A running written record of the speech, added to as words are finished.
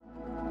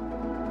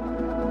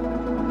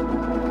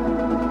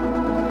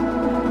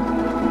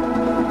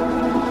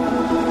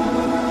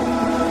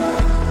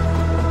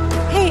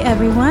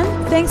everyone.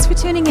 Thanks for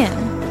tuning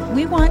in.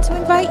 We want to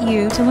invite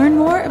you to learn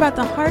more about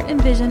the heart and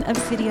vision of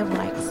City of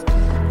Lights.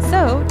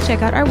 So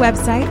check out our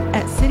website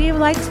at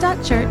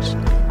cityoflights.church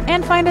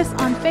and find us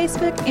on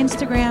Facebook,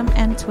 Instagram,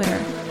 and Twitter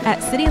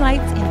at City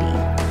Lights Indy.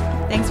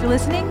 Thanks for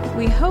listening.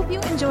 We hope you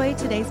enjoy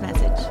today's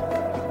message.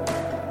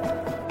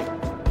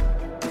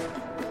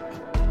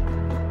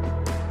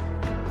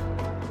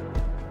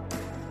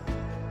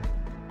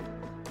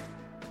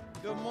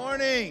 Good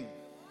morning.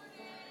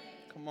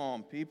 Come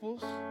on,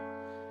 peoples.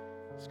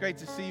 It's great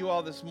to see you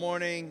all this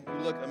morning.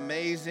 You look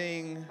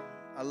amazing.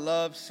 I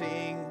love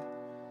seeing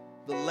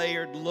the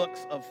layered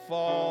looks of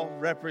fall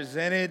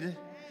represented.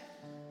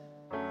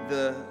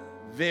 The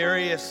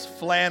various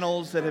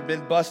flannels that have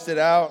been busted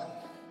out.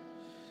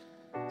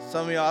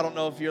 Some of y'all, I don't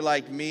know if you're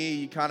like me,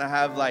 you kind of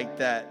have like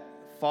that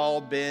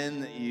fall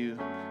bin that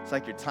it's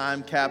like your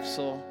time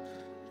capsule.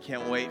 You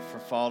can't wait for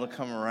fall to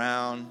come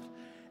around.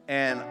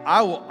 And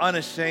I will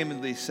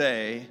unashamedly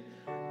say,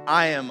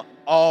 I am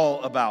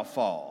all about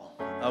fall,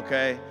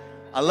 okay?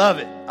 I love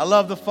it. I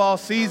love the fall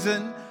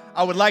season.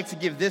 I would like to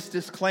give this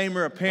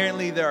disclaimer.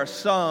 Apparently, there are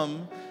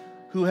some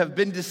who have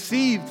been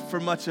deceived for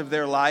much of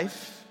their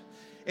life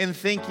in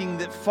thinking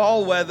that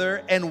fall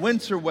weather and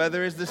winter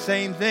weather is the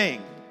same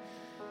thing.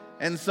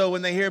 And so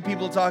when they hear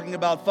people talking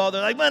about fall,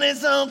 they're like, but it's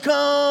so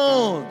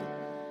cold.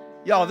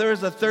 Y'all, there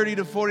is a 30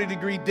 to 40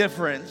 degree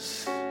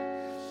difference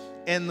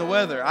in the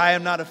weather. I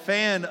am not a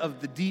fan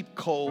of the deep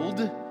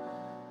cold,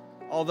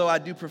 although I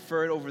do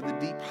prefer it over the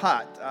deep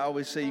hot. I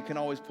always say you can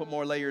always put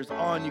more layers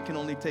on. You can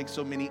only take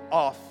so many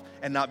off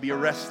and not be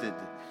arrested.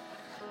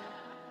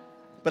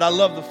 But I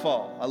love the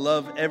fall. I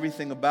love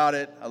everything about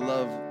it. I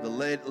love the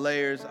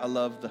layers. I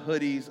love the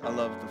hoodies. I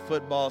love the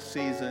football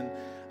season.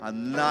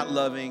 I'm not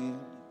loving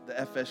the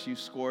FSU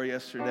score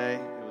yesterday.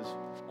 It was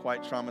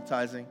quite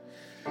traumatizing.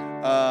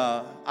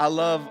 I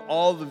love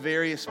all the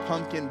various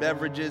pumpkin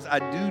beverages. I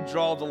do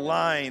draw the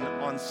line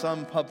on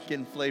some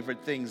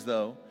pumpkin-flavored things,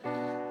 though.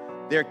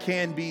 There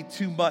can be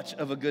too much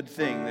of a good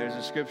thing. There's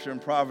a scripture in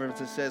Proverbs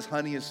that says,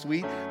 honey is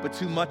sweet, but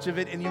too much of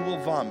it and you will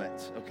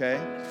vomit, okay?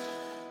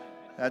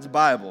 That's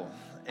Bible.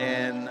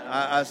 And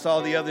I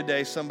saw the other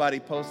day somebody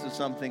posted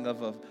something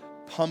of a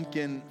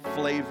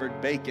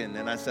pumpkin-flavored bacon,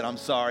 and I said, I'm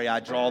sorry,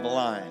 I draw the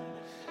line.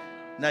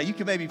 Now, you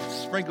can maybe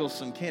sprinkle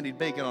some candied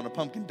bacon on a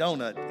pumpkin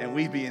donut, and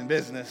we'd be in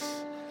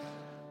business.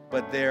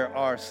 But there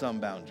are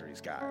some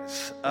boundaries,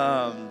 guys.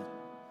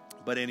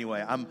 But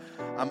anyway, I'm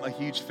a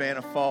huge fan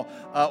of fall.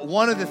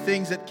 One of the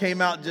things that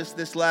came out just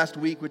this last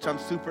week, which I'm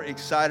super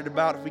excited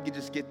about, if we could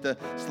just get the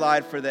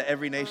slide for the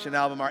Every Nation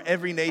album. Our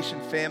Every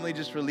Nation family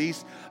just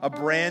released a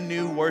brand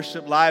new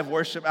live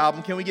worship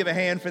album. Can we give a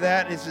hand for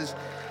that?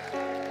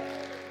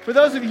 For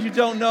those of you who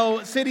don't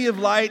know, City of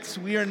Lights,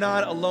 we are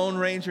not a Lone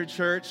Ranger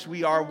church.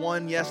 We are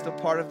one, yes, a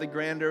part of the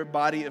grander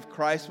body of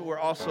Christ, but we're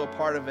also a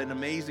part of an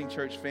amazing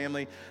church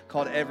family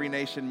called Every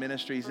Nation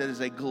Ministries. It is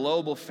a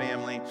global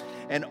family.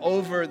 And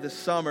over the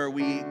summer,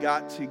 we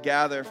got to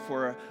gather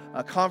for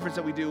a conference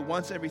that we do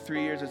once every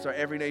 3 years. It's our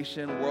Every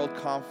Nation World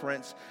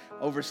Conference.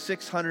 Over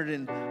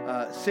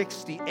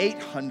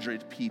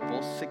 6,800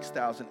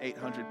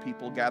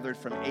 people gathered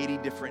from 80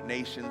 different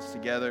nations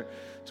together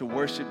to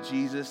worship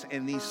Jesus.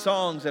 And these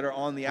songs that are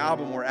on the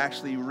album were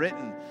actually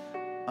written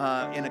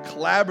in a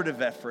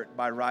collaborative effort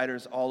by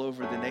writers all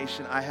over the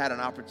nation. I had an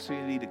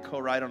opportunity to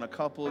co-write on a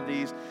couple of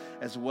these,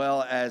 as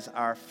well as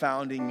our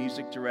founding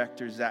music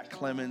director, Zach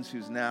Clemens,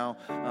 who's now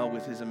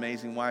with his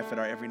amazing wife at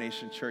our Every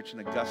Nation Church in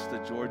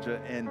Augusta, Georgia.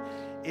 And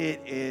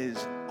it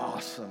is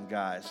awesome,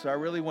 guys. So I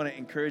really want to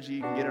encourage you.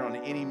 You can get it on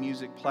any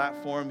music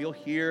platform. You'll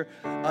hear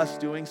us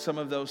doing some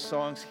of those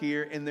songs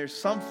here. And there's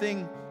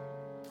something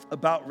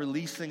about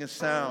releasing a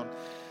sound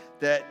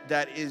that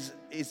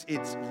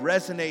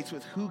resonates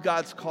with who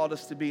God's called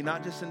us to be,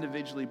 not just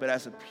individually, but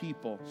as a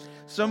people.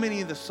 So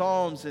many of the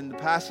Psalms and the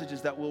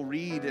passages that we'll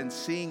read and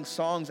sing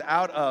songs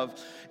out of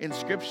in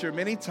Scripture,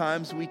 many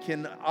times we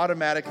can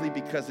automatically,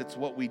 because it's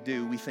what we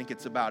do, we think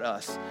it's about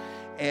us.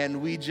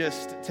 And we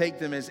just take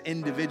them as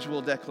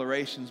individual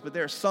declarations. But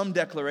there are some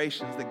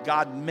declarations that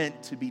God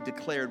meant to be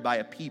declared by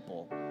a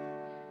people,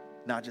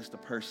 not just a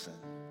person.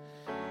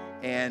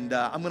 And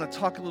I'm going to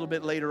talk a little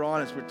bit later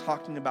on as we're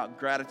talking about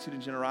gratitude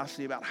and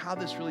generosity, about how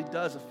this really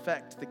does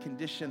affect the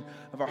condition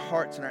of our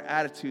hearts and our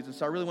attitudes. And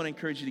so I really want to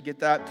encourage you to get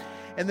that.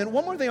 And then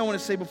one more thing I want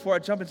to say before I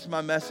jump into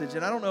my message,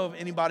 and I don't know if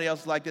anybody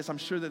else is like this. I'm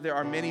sure that there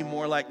are many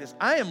more like this.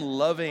 I am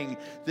loving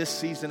this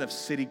season of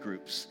city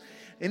groups.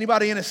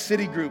 Anybody in a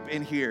city group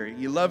in here?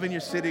 You loving your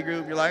city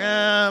group? You're like,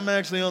 I'm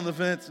actually on the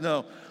fence.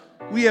 No.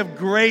 We have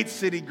great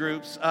city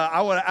groups.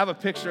 I have a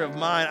picture of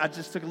mine. I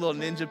just took a little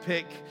ninja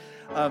pic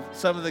of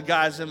some of the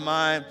guys in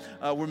mine.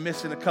 We're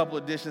missing a couple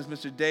additions.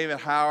 Mr. David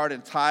Howard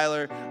and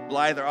Tyler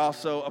Blythe are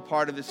also a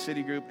part of this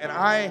city group. And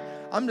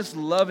I'm just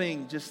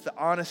loving just the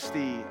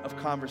honesty of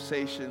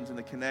conversations and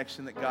the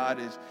connection that God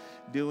is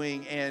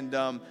doing. And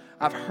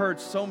I've heard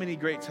so many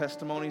great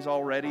testimonies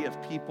already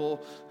of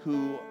people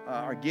who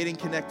are getting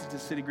connected to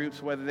city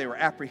groups, whether they were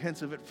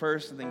apprehensive at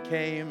first and then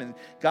came and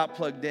got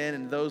plugged in,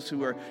 and those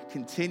who are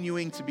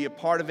continuing to be a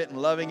part of it and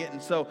loving it.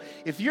 And so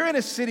if you're in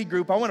a city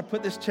group, I want to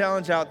put this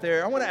challenge out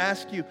there. I want to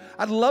ask you,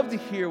 I'd love to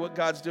hear what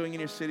God's doing in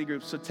your city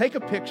group. So take a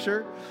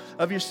picture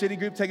of your city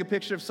group, take a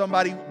picture of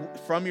somebody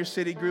from your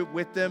city group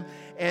with them,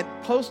 and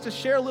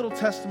share a little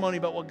testimony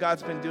about what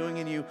God's been doing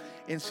in you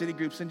in city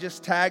groups, and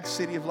just tag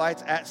City of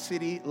Lights at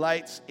City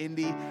Lights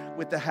Indy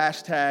with the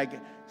hashtag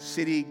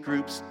City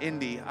Groups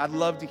Indy. I'd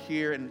love to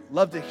hear and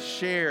love to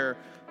share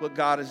what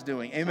God is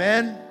doing.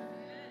 Amen?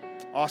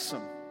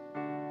 Awesome.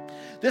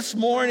 This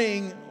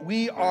morning,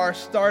 we are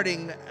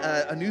starting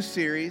a new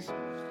series,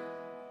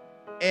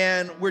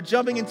 and we're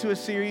jumping into a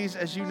series,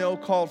 as you know,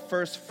 called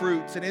First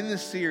Fruits. And in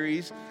this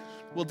series,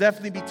 we'll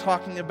definitely be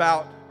talking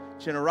about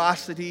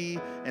generosity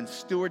and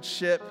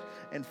stewardship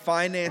and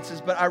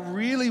finances, but I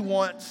really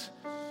want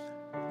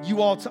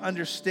you all to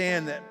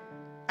understand that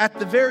at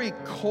the very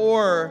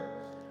core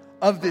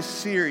of this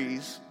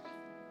series,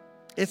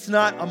 it's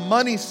not a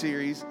money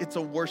series, it's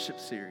a worship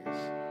series.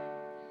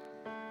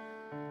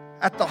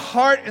 At the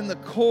heart and the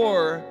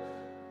core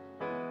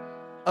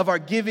of our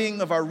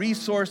giving, of our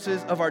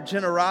resources, of our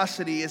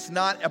generosity, is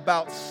not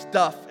about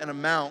stuff and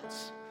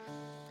amounts,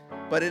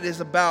 but it is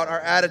about our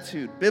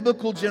attitude.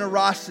 Biblical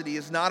generosity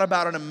is not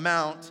about an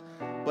amount,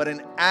 but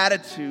an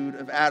attitude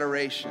of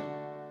adoration.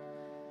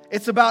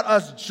 It's about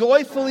us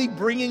joyfully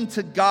bringing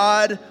to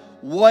God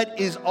what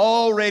is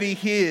already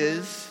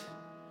His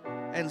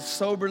and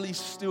soberly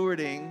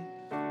stewarding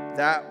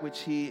that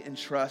which He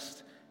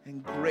entrusts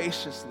and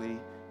graciously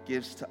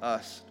gives to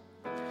us.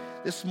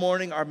 This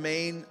morning, our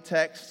main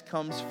text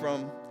comes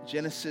from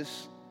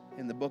Genesis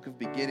in the book of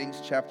Beginnings,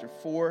 chapter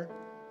 4.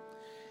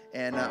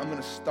 And I'm going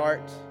to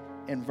start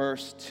in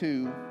verse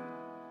 2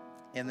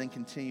 and then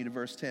continue to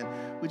verse 10.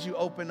 Would you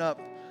open up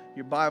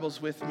your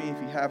Bibles with me?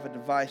 If you have a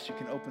device, you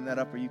can open that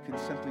up, or you can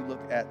simply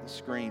look at the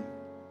screen.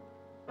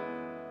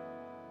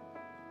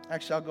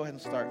 Actually, I'll go ahead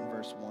and start in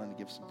verse 1 to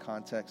give some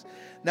context.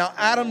 Now,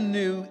 Adam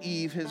knew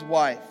Eve, his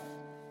wife.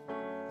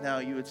 Now,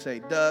 you would say,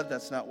 duh,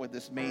 that's not what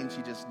this means.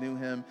 She just knew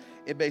him.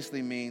 It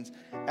basically means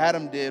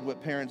Adam did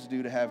what parents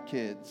do to have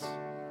kids,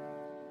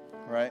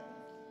 right?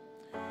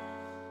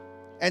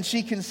 And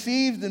she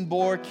conceived and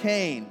bore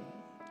Cain,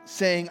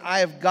 saying, I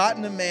have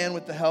gotten a man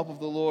with the help of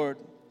the Lord.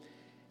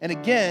 And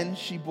again,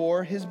 she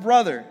bore his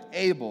brother,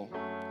 Abel.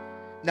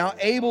 Now,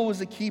 Abel was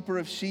a keeper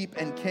of sheep,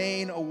 and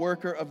Cain a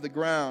worker of the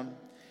ground.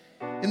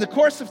 In the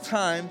course of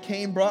time,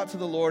 Cain brought to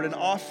the Lord an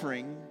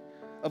offering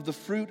of the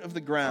fruit of the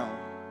ground.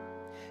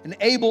 And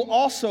Abel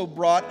also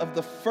brought of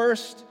the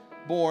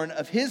firstborn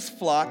of his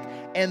flock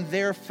and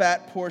their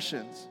fat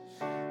portions.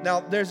 Now,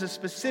 there's a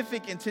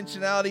specific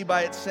intentionality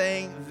by it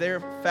saying their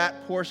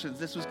fat portions.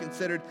 This was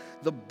considered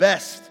the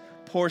best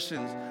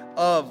portions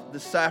of the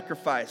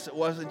sacrifice. It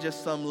wasn't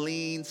just some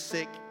lean,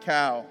 sick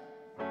cow.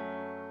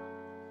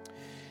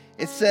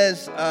 It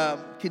says,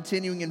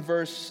 continuing in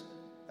verse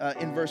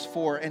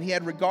 4, and he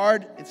had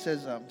regard, it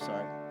says,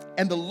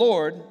 and the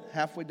Lord,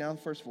 halfway down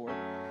verse 4,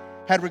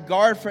 had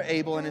regard for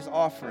Abel and his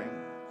offering.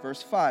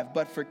 Verse 5,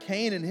 but for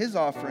Cain and his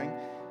offering,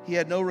 he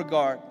had no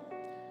regard.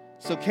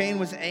 So Cain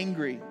was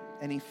angry,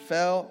 and he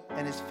fell,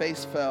 and his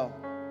face fell.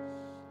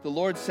 The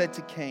Lord said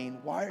to Cain,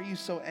 why are you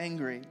so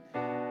angry,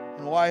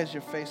 and why is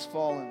your face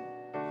fallen?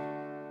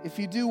 If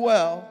you do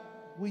well,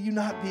 will you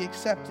not be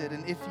accepted?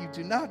 And if you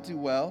do not do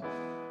well,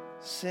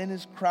 sin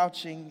is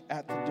crouching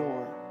at the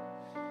door.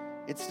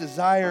 Its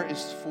desire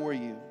is for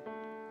you,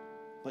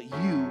 but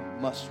you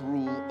must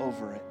rule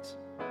over it.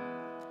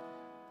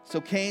 So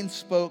Cain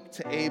spoke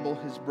to Abel,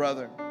 his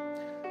brother.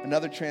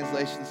 Another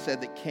translation said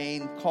that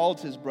Cain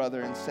called his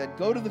brother and said,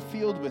 go to the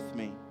field with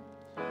me.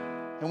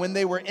 And when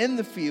they were in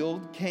the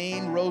field,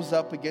 Cain rose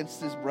up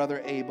against his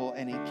brother Abel,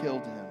 and he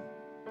killed him.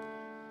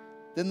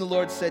 Then the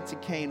Lord said to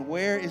Cain,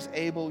 where is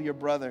Abel, your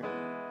brother?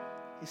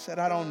 He said,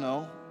 I don't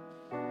know.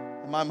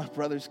 Am I my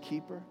brother's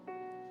keeper?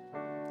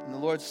 And the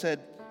Lord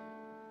said,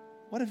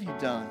 what have you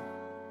done?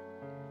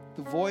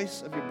 The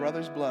voice of your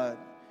brother's blood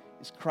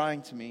is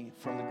crying to me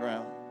from the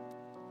ground.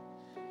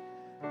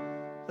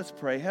 Let's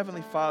pray.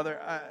 Heavenly Father,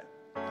 I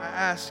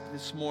ask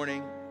this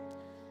morning,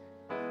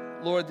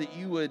 Lord, that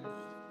you would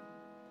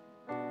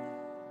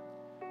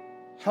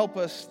help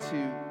us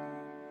to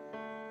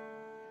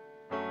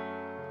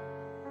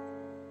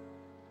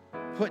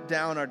put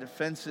down our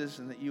defenses,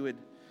 and that you would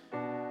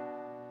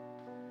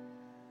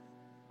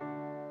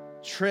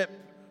trip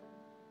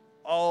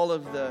all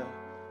of the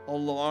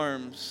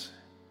alarms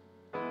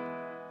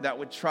that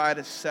would try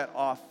to set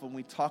off when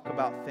we talk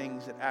about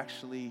things that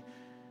actually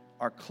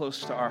are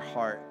close to our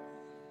heart.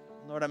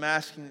 Lord, I'm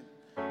asking,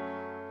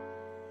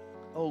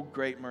 oh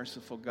great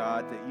merciful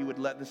God, that you would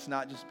let this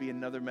not just be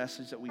another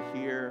message that we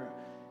hear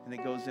and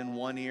it goes in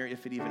one ear,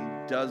 if it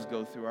even does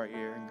go through our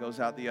ear, and goes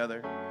out the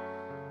other.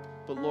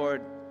 But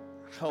Lord,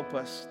 help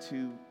us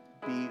to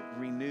be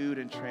renewed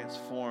and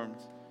transformed.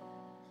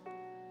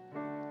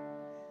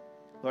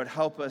 Lord,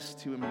 help us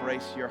to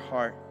embrace your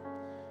heart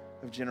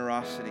of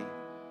generosity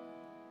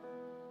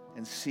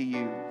and see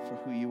you for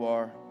who you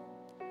are.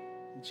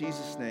 In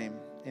Jesus' name,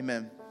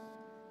 amen.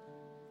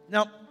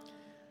 Now,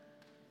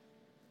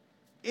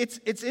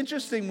 it's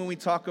interesting when we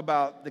talk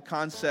about the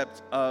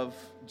concept of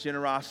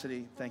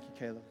generosity. Thank you,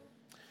 Caleb.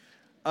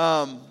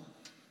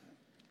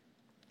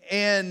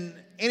 And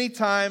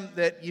anytime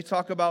that you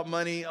talk about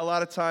money, a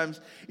lot of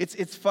times,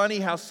 it's funny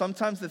how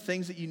sometimes the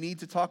things that you need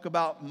to talk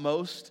about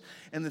most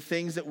and the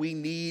things that we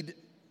need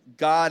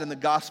God and the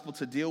gospel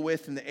to deal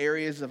with in the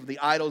areas of the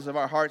idols of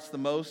our hearts the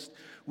most,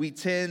 we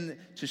tend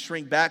to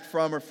shrink back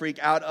from or freak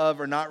out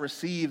of or not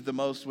receive the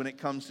most when it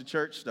comes to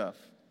church stuff.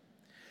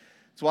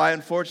 That's why,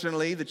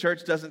 unfortunately, the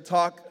church doesn't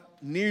talk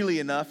nearly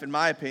enough, in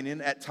my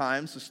opinion, at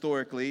times,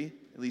 historically,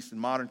 at least in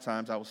modern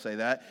times, I will say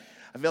that.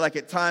 I feel like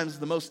at times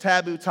the most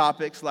taboo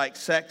topics like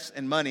sex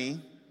and money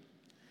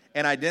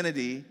and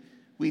identity,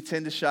 we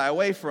tend to shy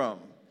away from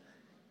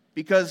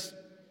because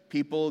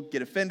people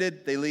get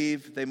offended, they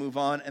leave, they move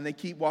on, and they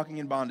keep walking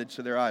in bondage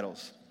to their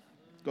idols.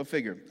 Go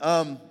figure.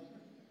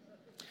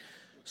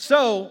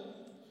 So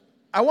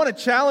I want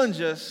to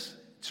challenge us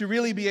to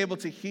really be able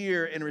to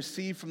hear and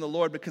receive from the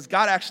Lord because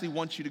God actually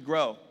wants you to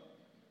grow.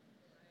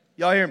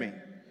 Y'all hear me?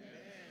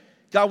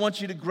 God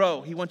wants you to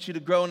grow. He wants you to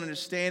grow in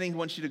understanding. He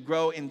wants you to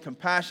grow in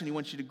compassion. He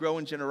wants you to grow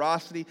in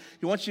generosity.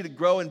 He wants you to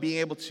grow in being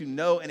able to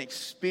know and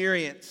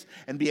experience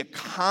and be a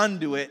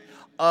conduit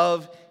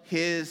of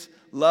His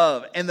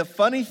love. And the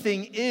funny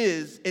thing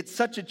is, it's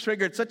such a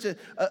trigger, it's such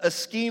a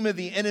scheme of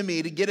the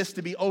enemy to get us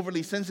to be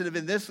overly sensitive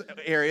in this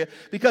area,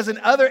 because in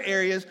other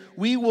areas,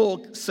 we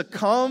will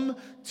succumb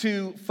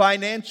to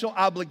financial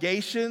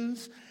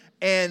obligations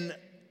and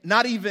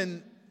not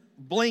even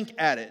blink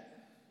at it,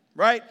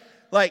 right?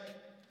 Like,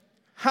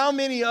 how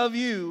many of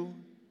you,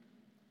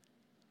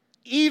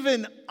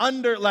 even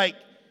under, like,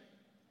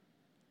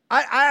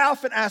 I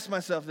often ask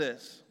myself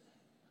this: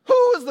 who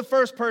was the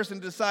first person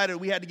who decided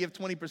we had to give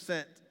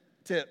 20%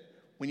 tip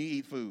when you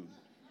eat food?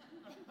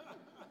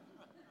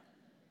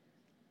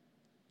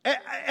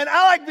 And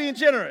I like being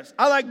generous.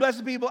 I like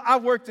blessing people.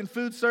 I've worked in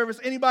food service.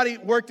 Anybody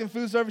worked in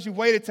food service? You've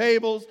waited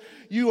tables.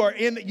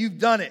 You've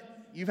done it.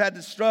 You've had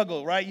to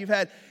struggle, right? You've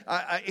had,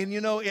 and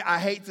you know, I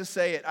hate to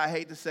say it,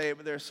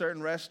 but there are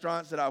certain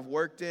restaurants that I've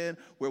worked in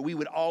where we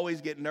would always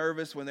get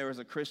nervous when there was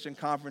a Christian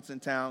conference in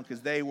town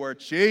because they were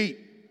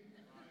cheap.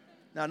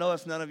 Now, I know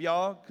that's none of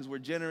y'all because we're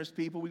generous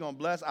people. We're going to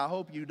bless. I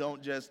hope you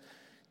don't just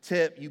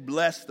tip, you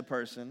bless the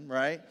person,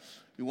 right?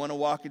 We want to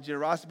walk in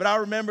generosity. But I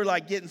remember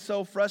like getting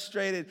so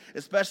frustrated,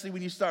 especially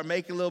when you start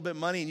making a little bit of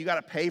money and you got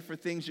to pay for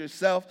things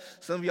yourself.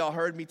 Some of y'all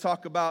heard me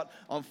talk about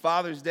on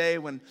Father's Day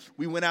when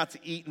we went out to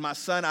eat. And my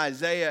son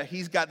Isaiah,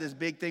 he's got this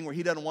big thing where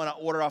he doesn't want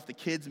to order off the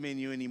kids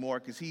menu anymore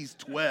because he's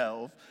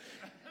 12.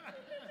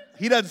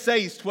 He doesn't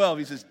say he's 12.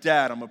 He says,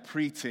 "Dad, I'm a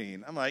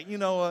preteen." I'm like, you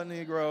know what,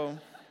 Negro?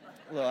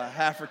 A little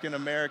African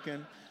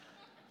American.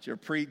 Do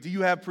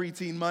you have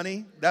preteen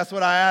money? That's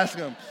what I ask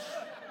him.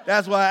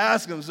 That's why I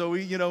asked him. So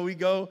we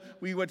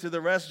went to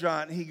the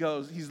restaurant,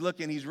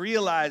 and he's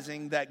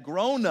realizing that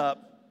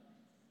grown-up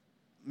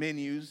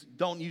menus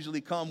don't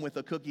usually come with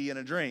a cookie and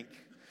a drink.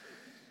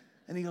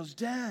 And he goes,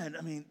 "Dad,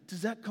 I mean,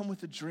 does that come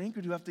with a drink,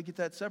 or do you have to get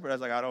that separate?" I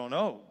was like, "I don't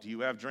know. Do you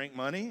have drink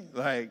money?"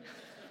 Like,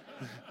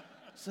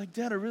 it's like,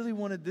 "Dad, I really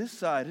wanted this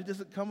side. It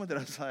doesn't come with it."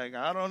 I was like,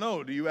 "I don't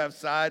know. Do you have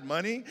side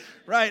money?"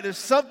 Right? There's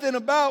something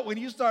about when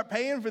you start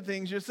paying for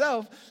things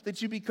yourself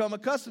that you become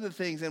accustomed to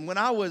things. And when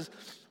I was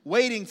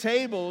waiting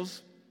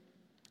tables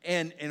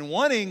and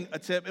wanting a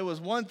tip, it was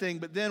one thing.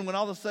 But then when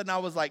all of a sudden I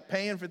was like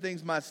paying for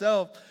things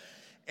myself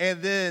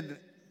and then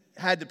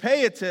had to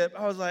pay a tip,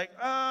 I was like,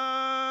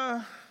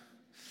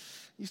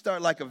 you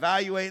start like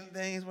evaluating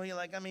things where you're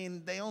like, I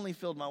mean, they only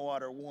filled my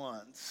water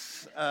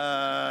once.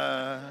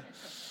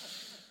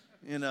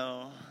 You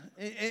know.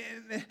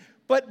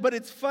 But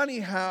it's funny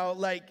how,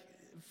 like,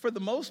 for the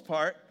most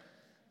part,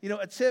 you know,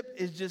 a tip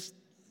is just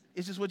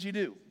what you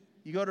do.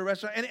 You go to a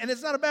restaurant, and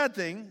it's not a bad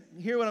thing.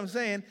 You hear what I'm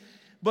saying?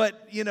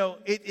 But, you know,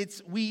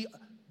 we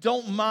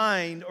don't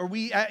mind, or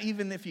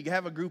even if you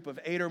have a group of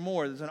 8 or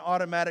more, there's an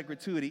automatic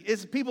gratuity.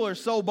 People are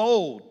so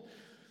bold.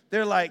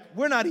 They're like,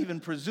 we're not even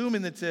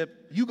presuming the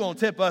tip. You gonna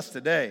tip us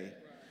today.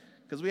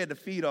 Because we had to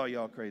feed all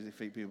y'all crazy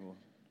feet people.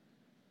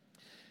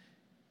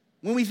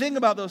 When we think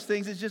about those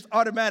things, it's just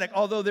automatic.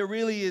 Although there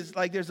really is,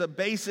 like, there's a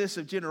basis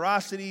of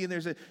generosity, and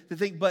there's the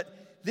thing.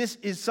 But this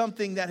is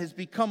something that has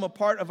become a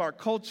part of our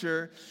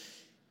culture,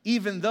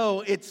 even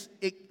though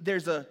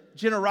there's a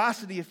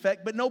generosity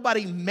effect, but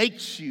nobody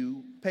makes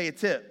you pay a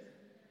tip.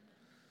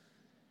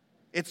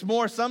 It's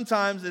more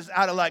sometimes it's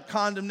out of like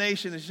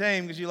condemnation and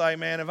shame because you're like,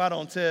 man, if I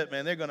don't tip,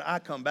 man, I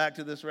come back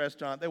to this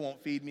restaurant, they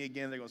won't feed me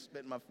again, they're going to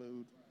spit in my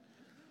food,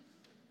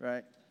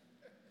 right?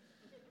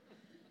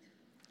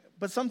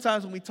 But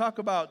sometimes when we talk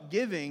about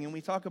giving and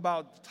we talk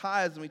about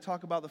tithes and we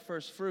talk about the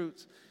first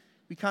fruits,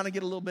 we kind of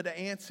get a little bit of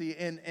antsy.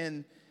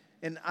 And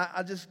And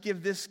I'll just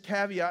give this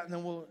caveat, and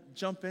then we'll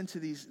jump into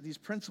these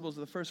principles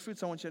of the first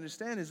fruits. I want you to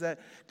understand is that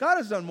God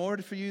has done more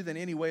for you than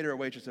any waiter or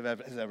waitress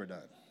has ever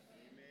done.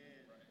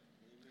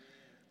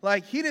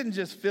 Like, he didn't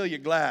just fill your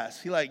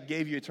glass. He,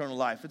 gave you eternal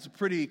life. It's a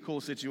pretty cool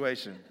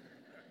situation.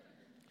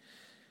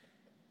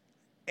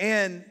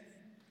 And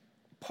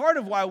part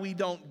of why we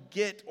don't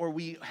get or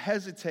we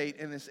hesitate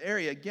in this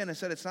area, again, I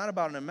said it's not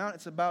about an amount,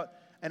 it's about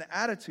an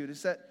attitude.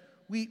 It's that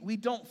we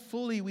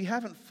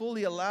haven't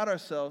fully allowed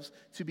ourselves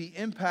to be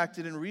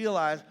impacted and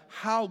realize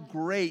how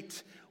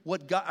great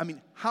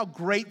how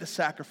great the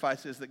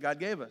sacrifice is that God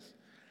gave us.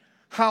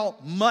 How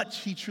much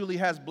he truly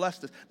has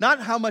blessed us.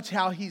 Not how much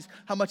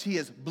he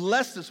has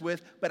blessed us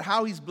with, but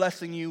how he's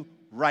blessing you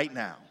right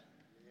now.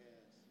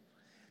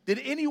 Did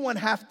anyone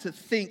have to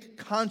think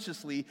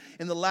consciously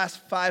in the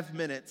last 5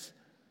 minutes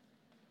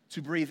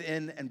to breathe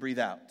in and breathe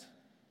out?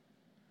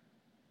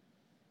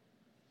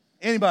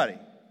 Anybody?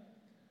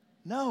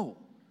 No.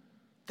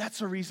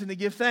 That's a reason to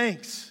give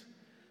thanks.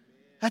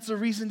 That's a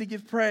reason to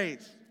give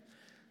praise.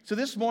 So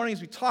this morning,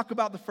 as we talk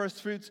about the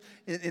first fruits,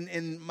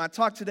 in my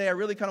talk today, I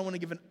really kind of want to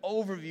give an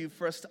overview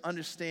for us to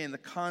understand the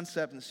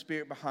concept and the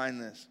spirit behind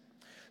this.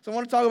 So I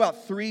want to talk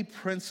about 3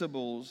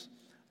 principles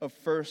of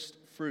first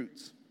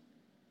fruits.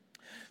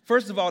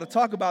 First of all, to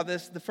talk about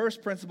this, the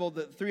first principle,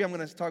 the 3 I'm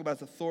going to talk about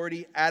is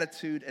authority,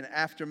 attitude, and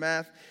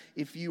aftermath.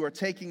 If you are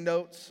taking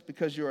notes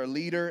because you're a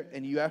leader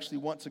and you actually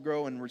want to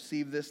grow and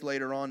receive this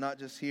later on, not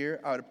just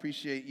here, I would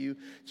appreciate you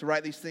to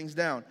write these things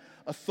down.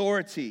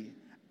 Authority,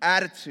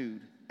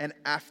 attitude, and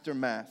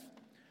aftermath.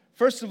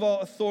 First of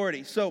all,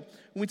 authority. So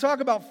when we talk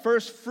about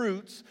first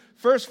fruits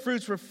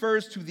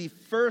refers to the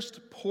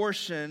first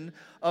portion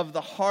of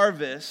the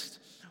harvest,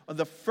 or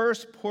the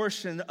first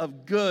portion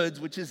of goods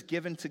which is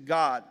given to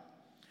God.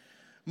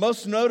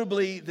 Most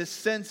notably, this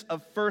sense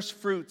of first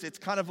fruits. It's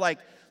kind of like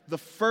the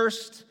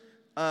first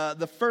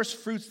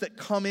fruits that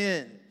come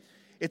in.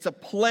 It's a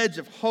pledge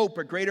of hope,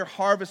 a greater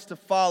harvest to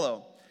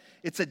follow.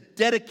 It's a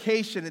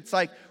dedication. It's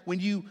like when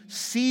you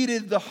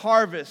seeded the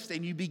harvest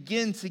and you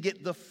begin to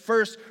get the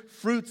first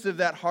fruits of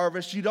that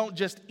harvest, you don't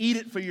just eat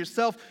it for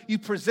yourself, you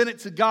present it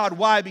to God.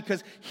 Why?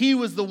 Because he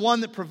was the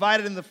one that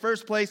provided in the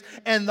first place,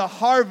 and the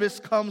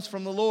harvest comes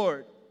from the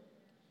Lord.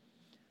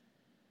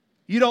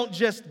 You don't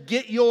just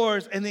get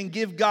yours and then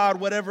give God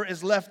whatever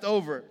is left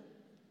over.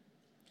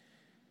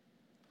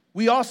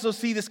 We also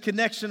see this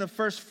connection of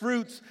first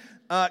fruits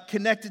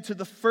connected to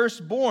the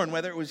firstborn,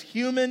 whether it was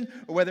human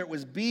or whether it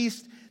was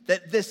beast,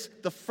 that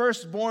the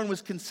firstborn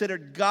was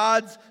considered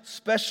God's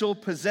special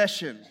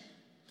possession.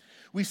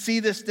 We see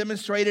this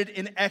demonstrated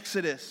in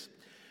Exodus.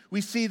 We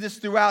see this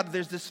throughout.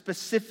 There's this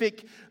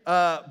specific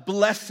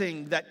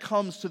blessing that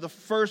comes to the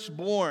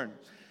firstborn.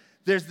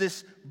 There's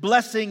this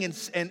blessing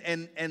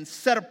and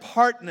set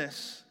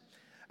apartness,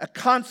 a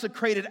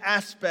consecrated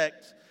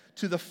aspect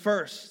to the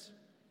first.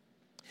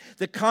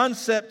 The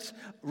concept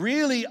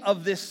really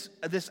of this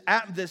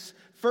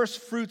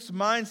first fruits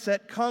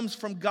mindset comes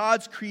from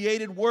God's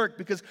created work,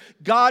 because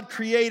God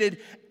created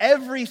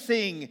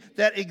everything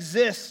that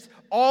exists.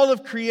 All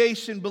of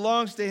creation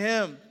belongs to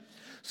him.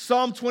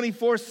 Psalm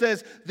 24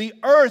 says, "The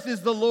earth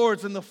is the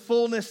Lord's and the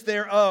fullness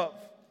thereof."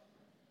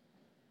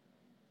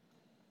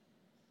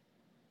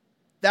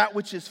 That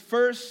which is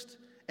first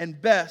and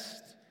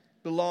best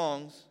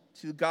belongs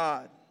to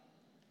God.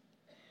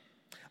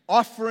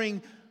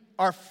 Offering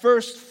our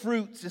first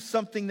fruits is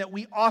something that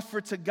we offer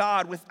to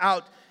God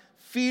without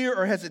fear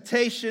or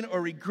hesitation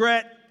or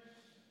regret.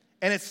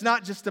 And it's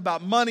not just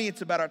about money,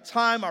 it's about our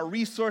time, our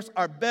resource,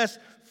 our best.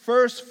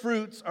 First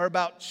fruits are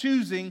about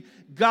choosing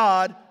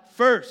God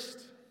first.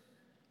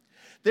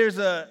 There's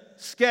a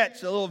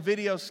little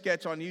video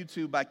sketch on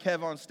YouTube by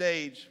Kev on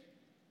Stage.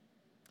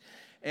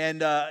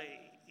 And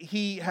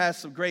he has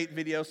some great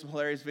videos, some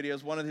hilarious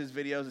videos. One of his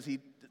videos is he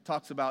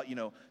talks about,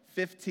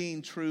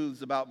 15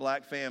 truths about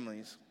black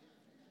families.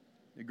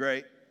 They're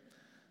great.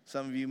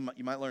 Some of you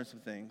might learn some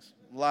things.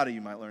 A lot of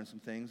you might learn some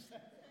things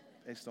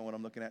based on what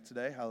I'm looking at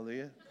today.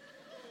 Hallelujah.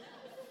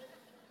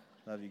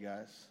 Love you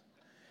guys.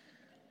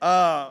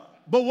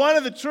 But one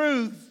of the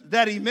truths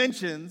that he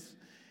mentions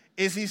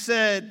is he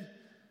said,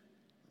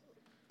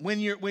 when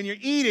you're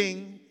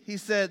eating, he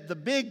said, the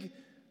big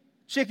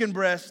chicken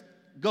breast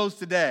goes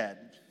to dad.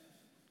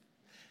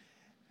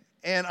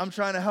 And I'm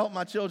trying to help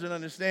my children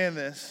understand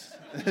this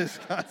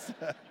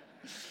concept.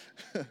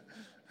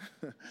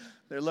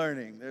 They're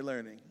learning.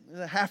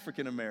 They're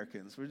African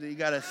Americans. You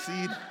got a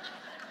seed.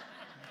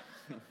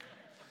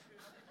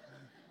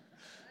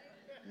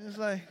 It's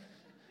like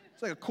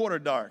a quarter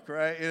dark,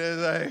 right?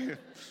 It's like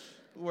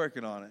we're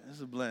working on it. It's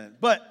a blend.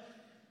 But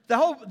the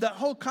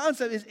whole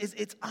concept is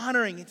it's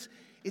honoring.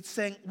 It's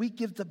saying we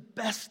give the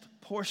best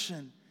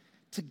portion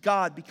to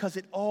God because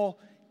it all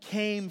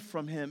came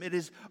from him. It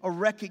is a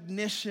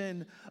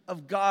recognition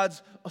of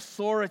God's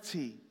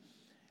authority.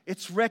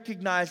 It's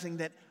recognizing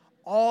that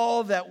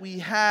all that we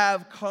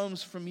have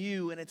comes from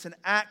you, and it's an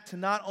act to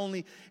not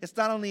only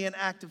an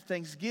act of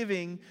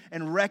thanksgiving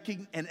and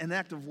an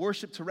act of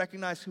worship to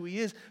recognize who he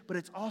is, but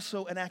it's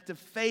also an act of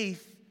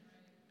faith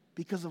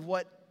because of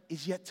what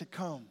is yet to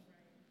come.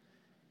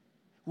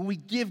 When we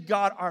give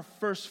God our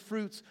first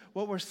fruits,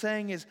 what we're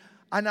saying is,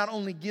 I not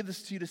only give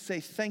this to you to say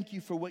thank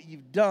you for what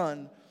you've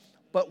done,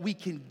 but we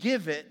can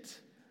give it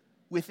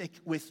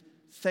with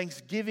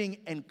thanksgiving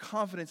and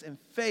confidence and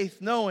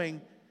faith,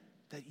 knowing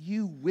that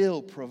you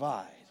will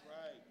provide.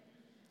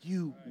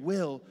 You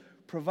will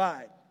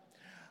provide.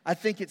 I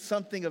think it's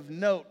something of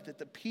note that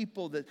the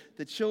people,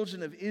 the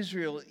children of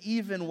Israel,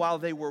 even while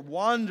they were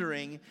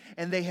wandering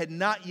and they had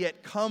not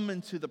yet come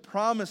into the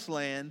promised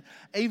land,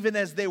 even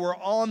as they were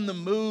on the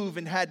move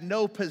and had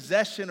no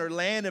possession or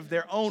land of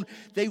their own,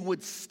 they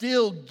would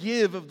still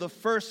give of the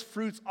first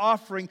fruits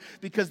offering,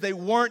 because they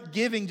weren't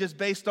giving just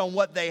based on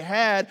what they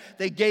had.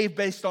 They gave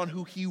based on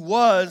who he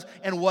was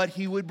and what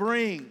he would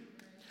bring.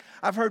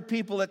 I've heard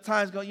people at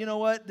times go, you know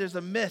what, there's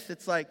a myth.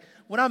 It's like,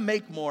 when I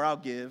make more, I'll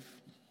give.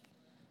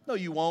 No,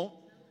 you won't.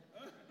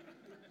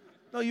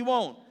 No, you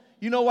won't.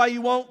 You know why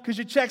you won't? Because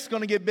your check's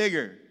going to get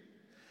bigger.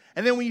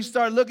 And then when you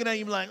start looking at it,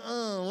 you're like,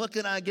 oh, what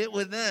can I get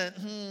with that?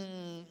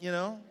 You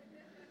know?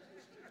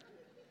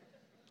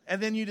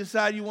 And then you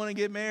decide you want to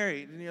get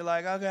married. And you're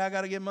like, okay, I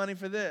got to get money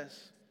for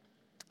this.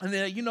 And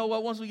then, you know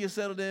what? Once we get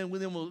settled in,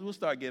 then we'll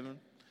start giving.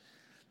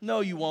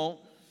 No, you won't.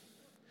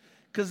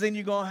 Because then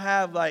you're going to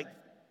have like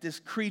this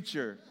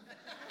creature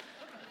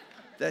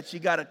that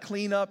you got to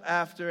clean up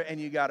after, and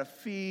you got to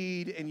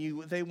feed,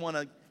 and they want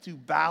to do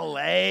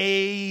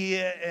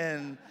ballet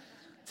and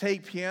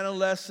take piano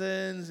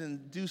lessons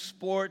and do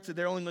sports that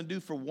they're only going to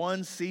do for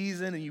one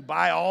season, and you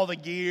buy all the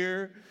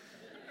gear.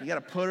 You got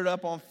to put it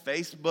up on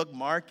Facebook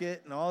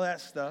Market and all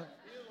that stuff.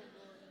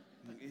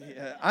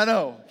 Yeah, I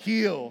know.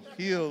 Heal,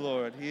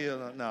 Lord,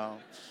 heal. No.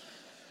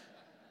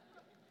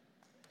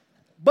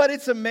 But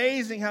it's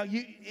amazing how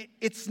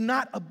it's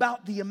not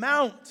about the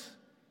amount.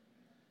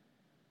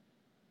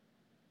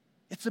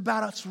 It's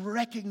about us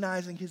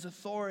recognizing his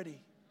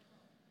authority.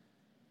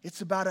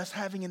 It's about us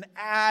having an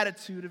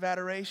attitude of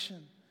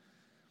adoration.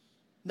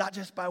 Not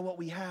just by what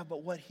we have,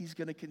 but what he's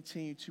going to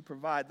continue to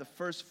provide. The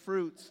first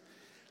fruits,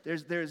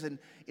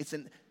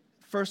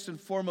 first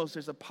and foremost,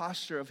 there's a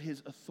posture of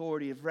his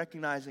authority, of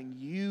recognizing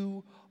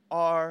you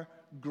are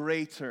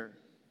greater.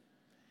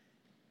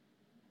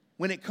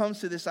 When it comes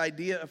to this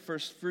idea of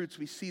first fruits,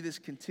 we see this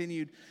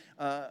continued,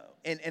 and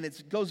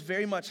it goes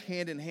very much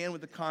hand in hand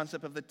with the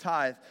concept of the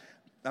tithe.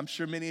 I'm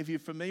sure many of you are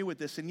familiar with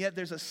this, and yet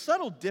there's a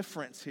subtle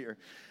difference here.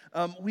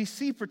 We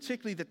see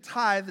particularly the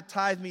tithe. The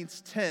tithe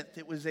means tenth.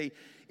 It was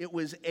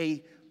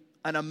an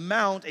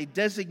amount, a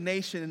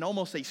designation, and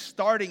almost a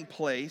starting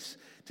place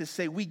to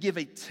say we give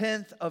a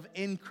tenth of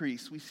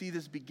increase. We see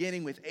this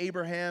beginning with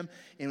Abraham,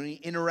 and when he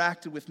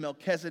interacted with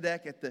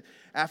Melchizedek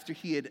after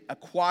he had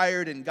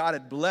acquired and God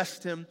had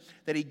blessed him,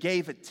 that he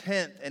gave a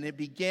tenth, and it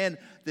began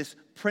this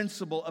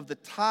principle of the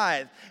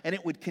tithe, and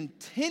it would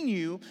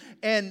continue.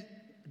 And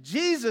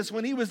Jesus,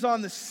 when he was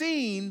on the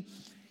scene,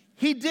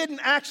 he didn't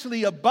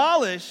actually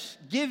abolish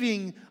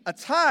giving a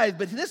tithe,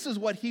 but this is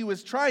what he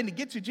was trying to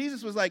get to.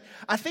 Jesus was like,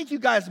 I think you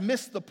guys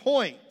missed the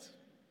point.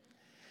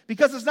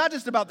 Because it's not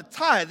just about the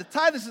tithe. The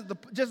tithe is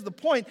just the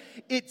point.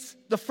 It's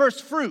the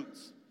first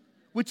fruits,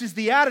 which is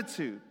the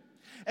attitude.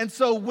 And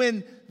so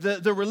when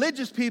the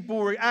religious people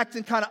were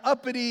acting kind of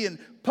uppity and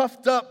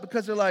puffed up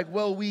because they're like,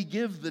 well, we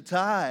give the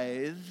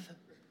tithe.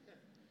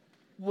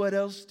 What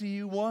else do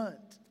you want?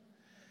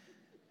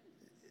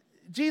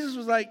 Jesus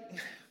was like,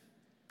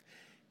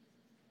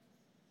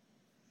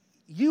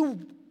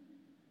 you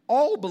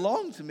all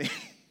belong to me.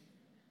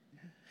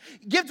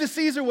 Give to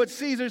Caesar what's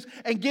Caesar's,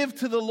 and give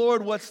to the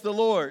Lord what's the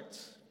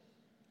Lord's.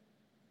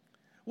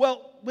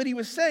 Well, when he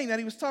was saying that,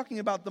 he was talking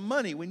about the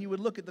money. When you would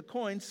look at the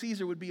coin,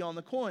 Caesar would be on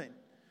the coin.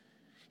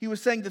 He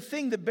was saying, the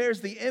thing that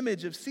bears the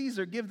image of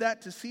Caesar, give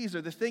that to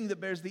Caesar. The thing that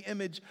bears the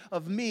image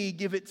of me,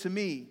 give it to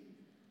me.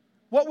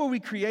 What were we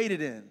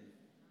created in?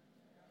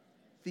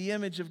 The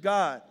image of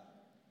God.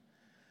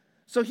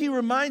 So he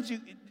reminds you,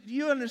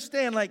 you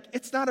understand, like,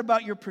 it's not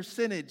about your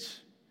percentage.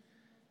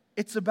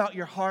 It's about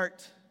your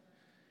heart.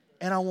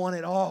 And I want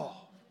it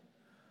all.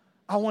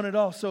 I want it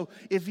all. So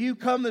if you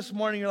come this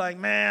morning, you're like,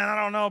 man, I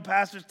don't know,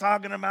 pastor's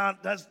talking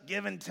about us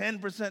giving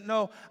 10%.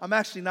 No, I'm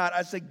actually not.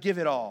 I say give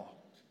it all.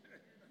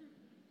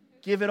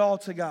 Give it all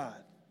to God.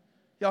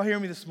 Y'all hear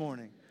me this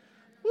morning?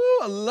 Woo,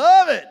 I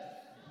love it.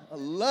 I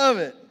love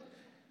it.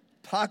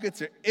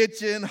 Pockets are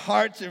itching.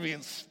 Hearts are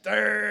being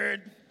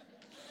stirred.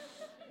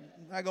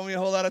 Not going to be a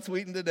whole lot of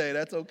tweeting today.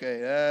 That's okay.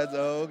 That's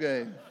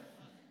okay.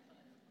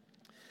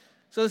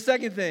 So the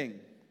second thing.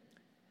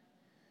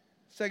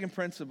 Second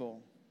principle.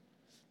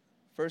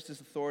 First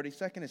is authority.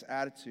 Second is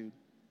attitude.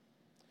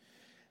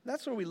 And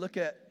that's what we look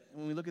at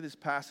when we look at this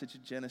passage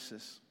of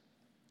Genesis.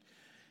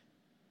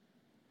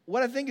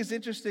 What I think is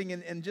interesting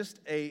and just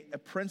a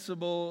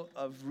principle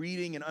of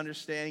reading and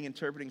understanding,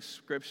 interpreting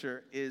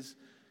Scripture is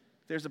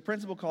there's a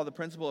principle called the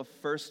principle of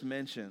first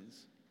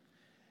mentions.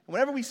 And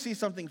whenever we see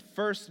something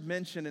first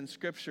mentioned in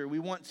Scripture, we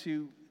want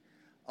to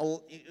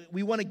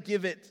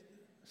give it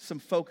some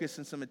focus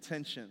and some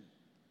attention.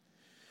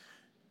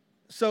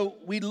 So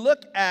we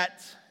look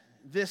at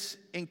this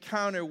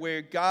encounter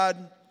where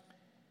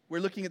we're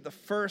looking at the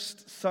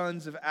first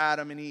sons of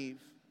Adam and Eve.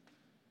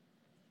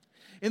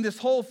 In this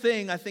whole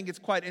thing, I think it's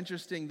quite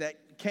interesting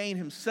that Cain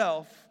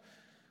himself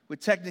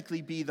would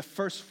technically be the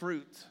first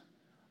fruit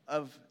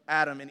of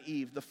Adam and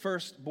Eve, the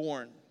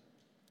firstborn.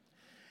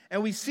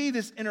 And we see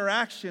this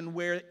interaction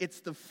where it's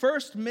the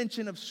first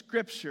mention of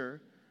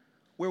Scripture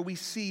where we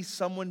see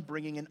someone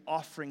bringing an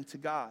offering to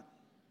God.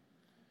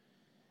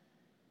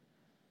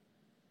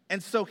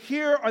 And so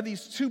here are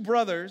these two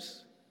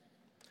brothers,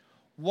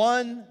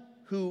 one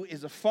who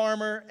is a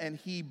farmer and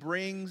he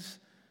brings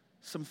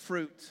some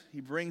fruit. He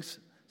brings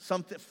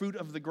something, fruit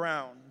of the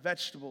ground,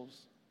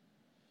 vegetables.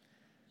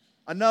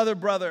 Another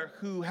brother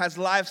who has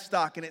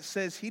livestock, and it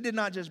says he did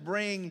not just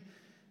bring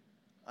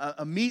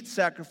a meat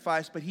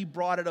sacrifice, but he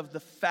brought it of the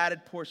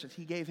fatted portions.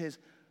 He gave his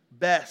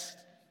best.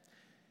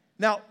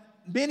 Now,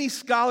 many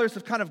scholars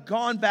have kind of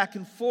gone back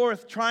and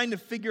forth trying to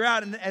figure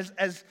out, and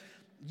as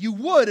you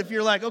would if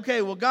you're like,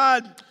 okay, well,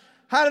 God,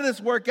 how did this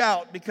work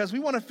out? Because we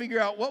want to figure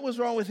out what was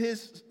wrong with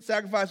his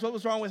sacrifice, what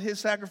was wrong with his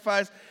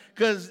sacrifice.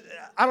 Because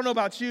I don't know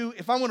about you,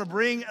 if I want to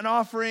bring an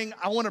offering,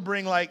 I want to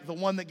bring like the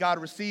one that God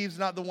receives,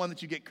 not the one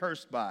that you get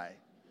cursed by.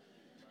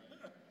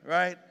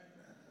 Right?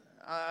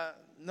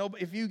 No,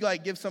 if you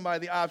like give somebody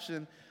the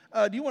option,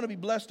 do you want to be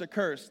blessed or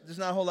cursed? There's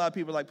not a whole lot of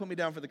people like, put me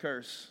down for the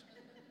curse.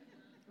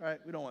 Right?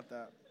 We don't want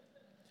that.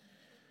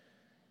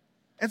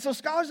 And so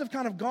scholars have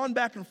kind of gone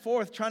back and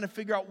forth trying to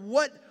figure out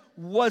what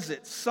was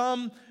it.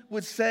 Some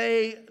would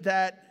say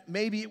that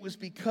maybe it was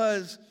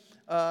because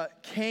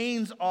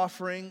Cain's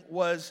offering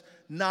was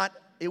not,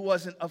 it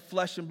wasn't of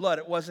flesh and blood.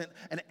 It wasn't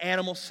an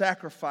animal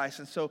sacrifice.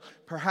 And so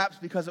perhaps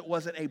because it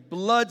wasn't a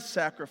blood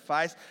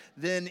sacrifice,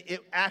 then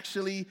it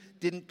actually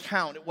didn't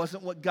count. It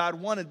wasn't what God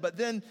wanted. But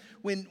then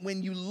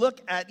when you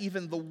look at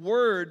even the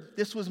word,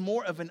 this was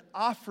more of an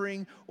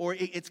offering, or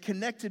it's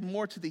connected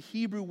more to the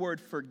Hebrew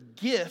word for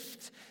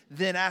gift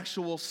than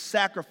actual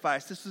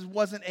sacrifice. This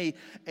wasn't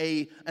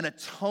an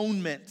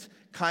atonement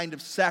kind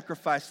of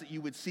sacrifice that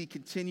you would see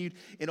continued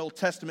in Old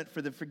Testament for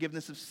the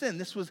forgiveness of sin.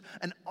 This was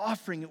an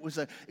offering. It was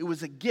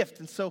a gift.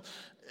 And so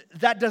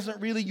that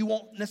doesn't really, you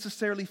won't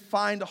necessarily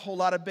find a whole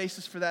lot of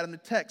basis for that in the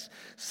text.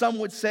 Some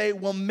would say,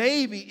 well,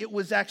 maybe it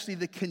was actually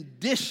the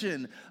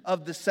condition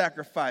of the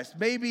sacrifice.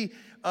 Maybe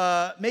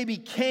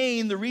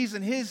Cain, the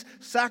reason his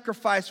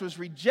sacrifice was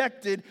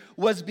rejected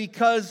was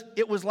because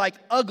it was like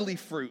ugly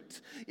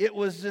fruit. It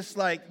was just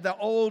like the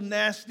old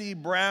nasty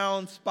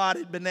brown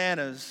spotted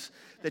bananas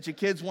that your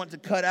kids want to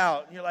cut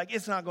out. And you're like,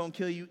 it's not going to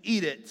kill you,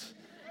 eat it.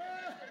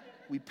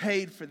 We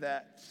paid for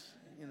that,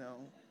 you know.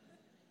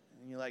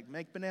 And you're like,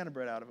 make banana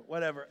bread out of it,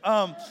 whatever.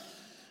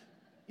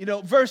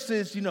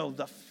 Versus,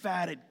 the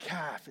fatted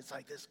calf. It's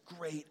like this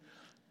great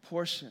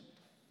portion.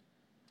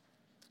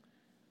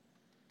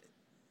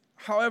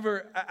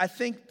 However, I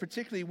think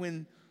particularly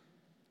when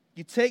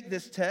you take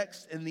this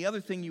text, and the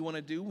other thing you want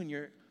to do when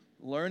you're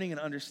learning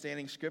and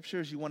understanding Scripture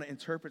is you want to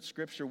interpret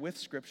Scripture with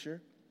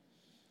Scripture.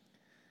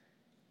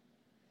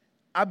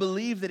 I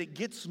believe that it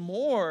gets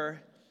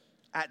more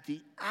at the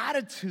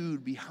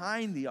attitude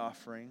behind the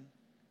offering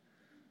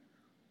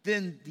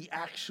than the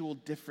actual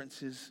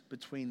differences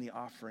between the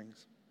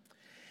offerings.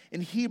 In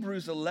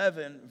Hebrews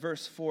 11,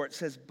 verse 4, it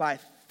says, by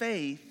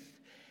faith,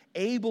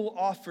 Abel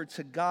offered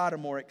to God a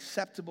more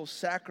acceptable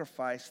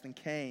sacrifice than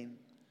Cain,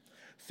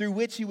 through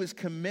which he was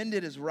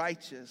commended as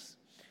righteous.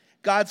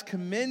 God's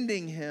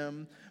commending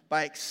him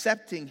by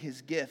accepting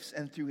his gifts,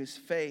 and through his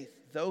faith,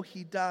 though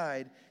he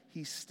died,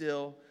 he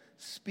still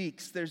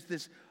speaks. There's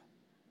this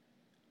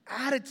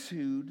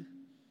attitude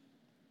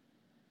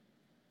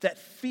that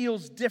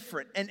feels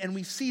different. And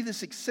we see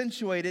this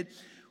accentuated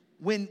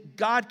when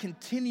God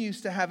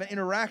continues to have an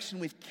interaction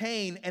with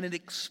Cain, and it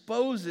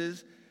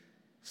exposes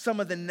some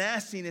of the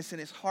nastiness in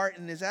his heart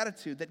and his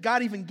attitude that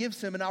God even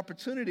gives him an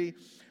opportunity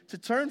to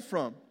turn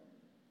from.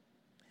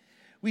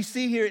 We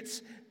see here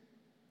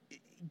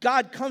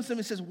God comes to him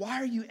and says,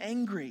 why are you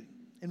angry?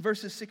 In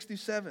verses 6 through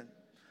 7.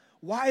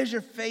 Why is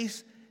your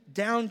face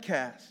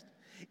downcast?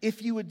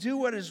 If you would do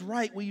what is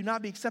right, will you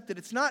not be accepted?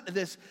 It's not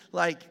this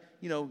like,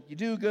 you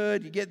do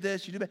good, you get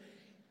this, you do bad.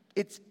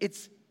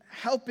 It's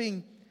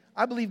helping.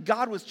 I believe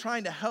God was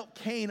trying to help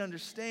Cain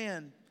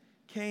understand.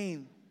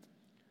 Cain,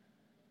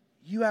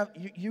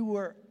 you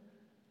were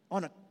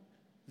on a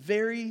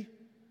very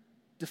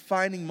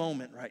defining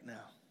moment right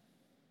now.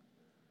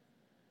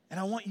 And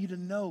I want you to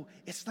know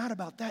it's not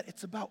about that.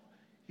 It's about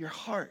your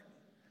heart.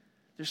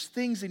 There's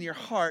things in your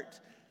heart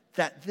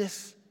that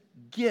this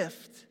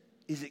gift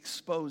is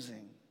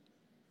exposing.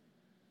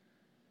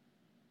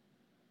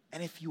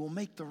 And if you will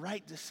make the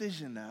right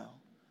decision now,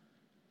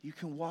 you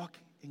can walk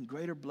in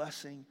greater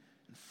blessing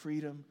and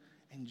freedom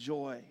and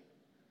joy.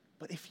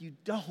 But if you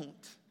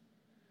don't,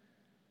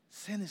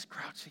 sin is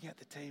crouching at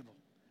the table,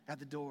 at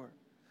the door,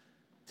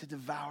 to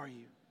devour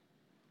you.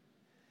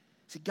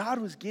 See, God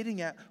was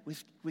getting at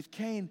with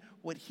Cain,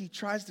 what he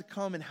tries to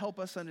come and help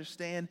us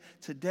understand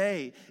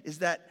today is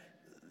that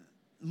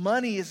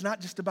money is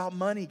not just about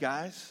money,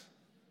 guys.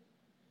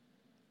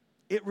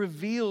 It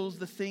reveals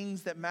the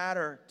things that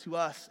matter to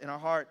us in our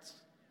hearts.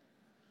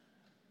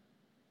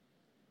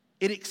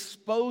 It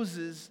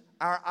exposes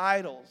our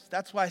idols.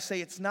 That's why I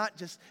say it's not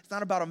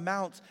about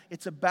amounts,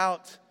 it's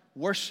about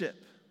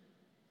worship.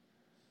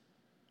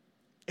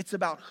 It's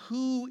about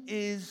who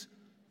is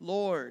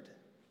Lord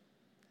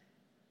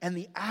and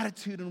the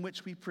attitude in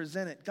which we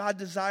present it. God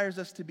desires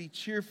us to be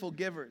cheerful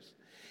givers.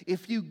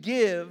 If you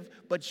give,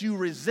 but you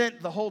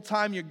resent the whole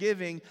time you're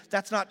giving,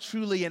 that's not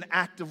truly an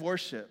act of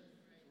worship.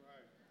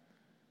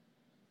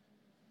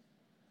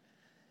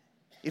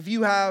 If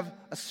you have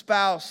a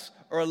spouse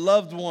or a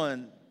loved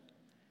one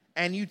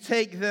and you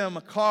take them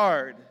a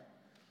card,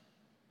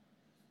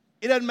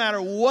 it doesn't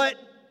matter what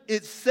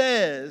it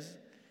says.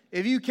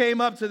 If you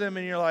came up to them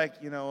and you're like,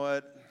 you know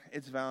what,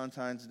 it's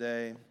Valentine's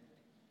Day.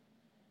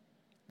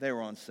 They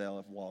were on sale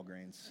at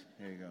Walgreens.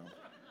 Here you go.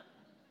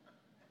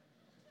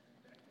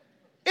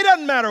 It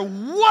doesn't matter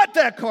what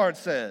that card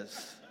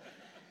says.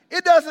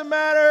 It doesn't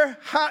matter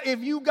if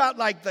you got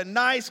like the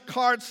nice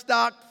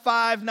cardstock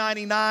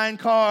 $5.99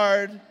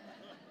 card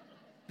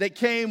that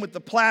came with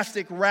the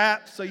plastic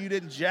wrap so you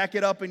didn't jack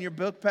it up in your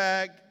book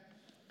bag.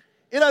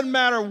 It doesn't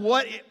matter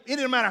it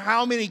doesn't matter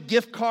how many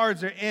gift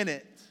cards are in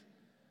it.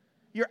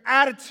 Your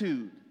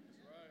attitude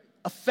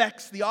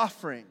affects the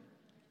offering.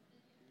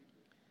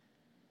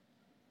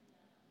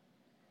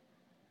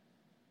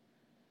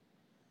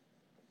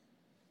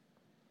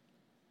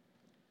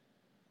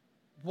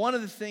 One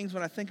of the things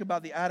when I think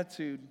about the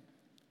attitude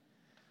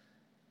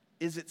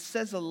is it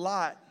says a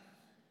lot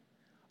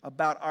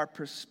about our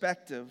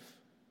perspective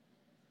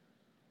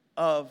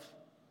of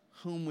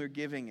whom we're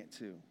giving it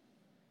to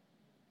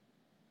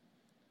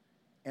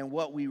and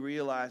what we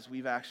realize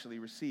we've actually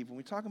received. When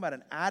we talk about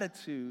an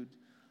attitude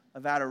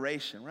of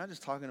adoration, we're not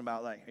just talking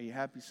about like, are you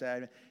happy,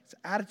 sad? It's an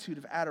attitude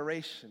of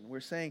adoration. We're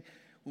saying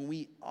when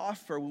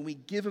we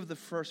give of the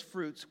first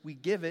fruits, we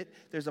give it.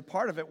 There's a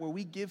part of it where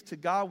we give to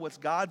God what's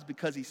God's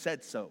because He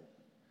said so.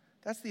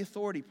 That's the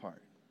authority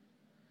part.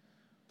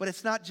 But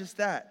it's not just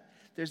that.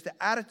 There's the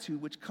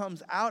attitude which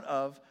comes out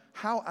of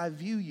how I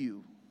view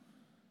you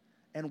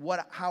and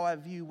how I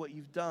view what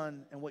you've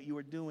done and what you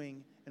are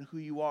doing and who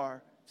you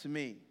are to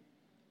me.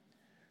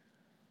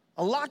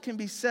 A lot can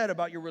be said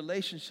about your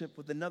relationship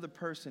with another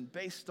person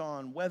based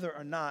on whether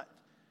or not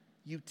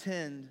you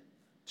tend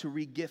to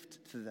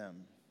re-gift to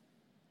them.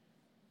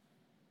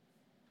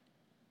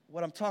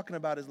 What I'm talking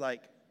about is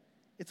like,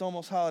 it's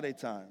almost holiday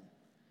time.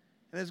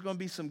 And there's going to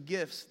be some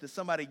gifts that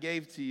somebody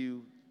gave to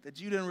you that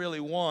you didn't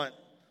really want,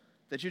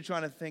 that you're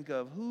trying to think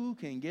of, who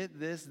can get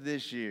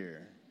this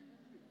year?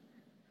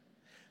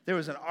 There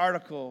was an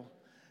article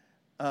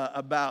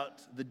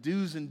about the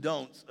do's and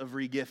don'ts of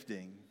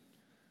re-gifting.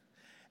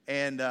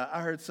 And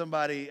I heard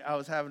I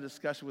was having a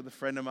discussion with a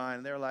friend of mine,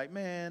 and they were like,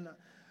 man,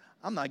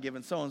 I'm not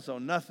giving so-and-so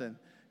nothing.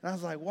 And I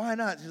was like, why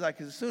not? She's like,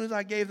 because as soon as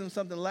I gave them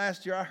something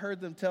last year, I heard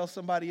them tell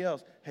somebody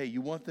else, hey,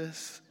 you want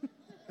this?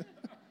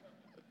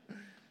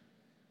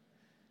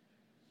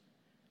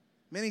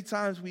 Many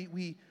times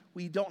we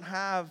don't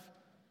have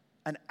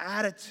an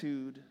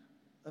attitude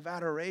of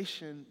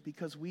adoration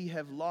because we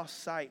have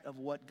lost sight of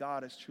what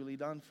God has truly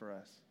done for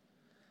us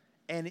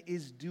and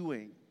is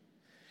doing.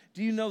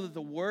 Do you know that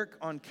the work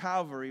on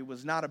Calvary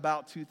was not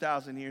about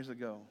 2,000 years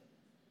ago?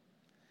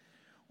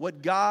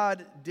 What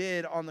God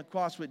did on the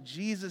cross, what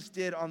Jesus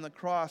did on the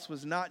cross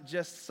was not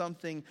just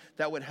something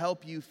that would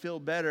help you feel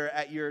better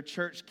at your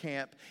church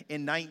camp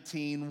in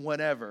 19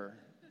 whatever,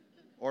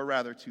 or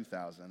rather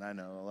 2000. I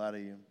know a lot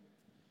of you.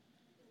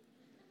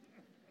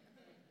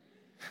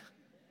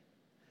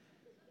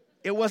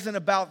 It wasn't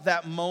about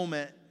that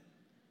moment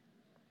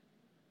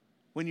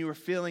when you were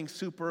feeling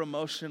super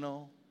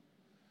emotional.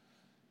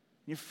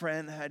 Your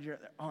friend had their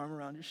arm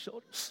around your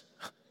shoulders.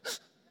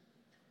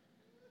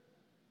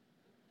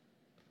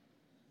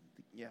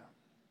 Yeah.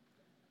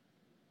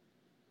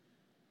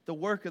 The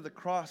work of the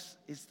cross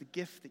is the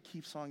gift that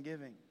keeps on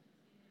giving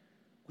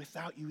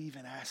without you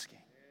even asking.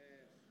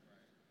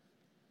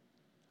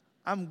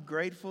 I'm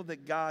grateful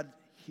that God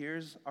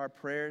hears our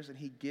prayers and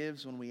He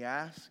gives when we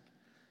ask.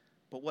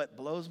 But what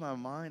blows my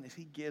mind is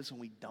He gives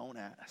when we don't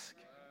ask.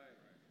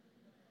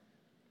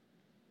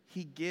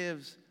 He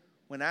gives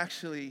when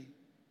actually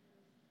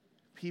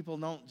people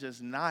don't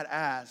just not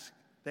ask,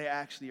 they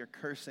actually are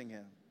cursing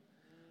Him.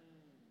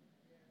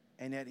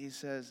 And yet He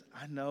says,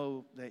 I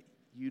know that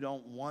you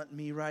don't want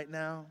me right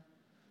now,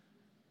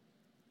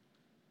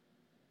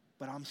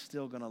 but I'm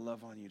still going to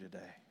love on you today.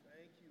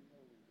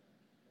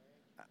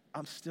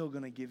 I'm still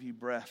going to give you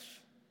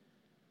breath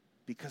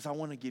because I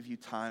want to give you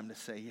time to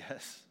say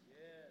yes.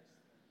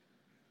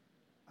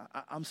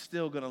 I'm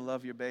still going to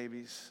love your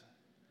babies.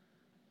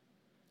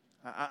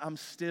 I'm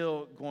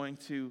still going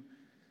to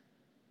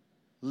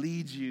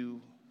lead you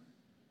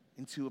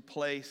into a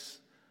place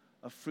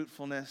of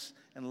fruitfulness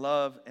and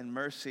love and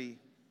mercy,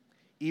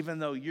 even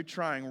though you're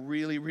trying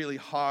really, really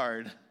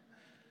hard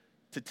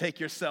to take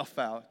yourself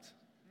out.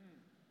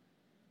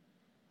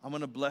 I'm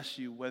going to bless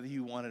you whether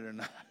you want it or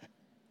not.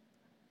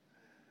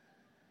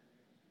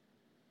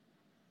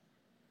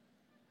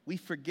 We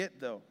forget,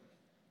 though,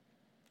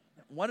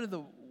 one of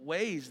the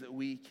ways that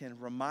we can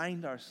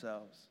remind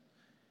ourselves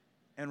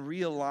and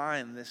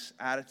realign this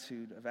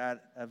attitude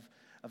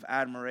of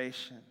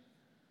admiration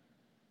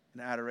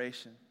and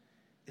adoration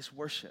is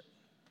worship.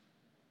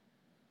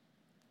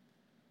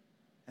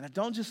 And I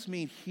don't just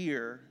mean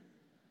here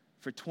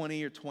for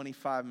 20 or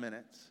 25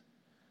 minutes.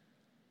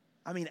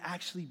 I mean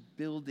actually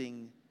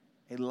building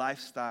a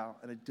lifestyle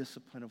and a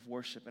discipline of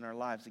worship in our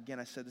lives. Again,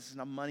 I said this is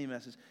not a money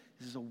message.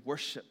 This is a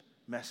worship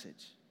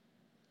message.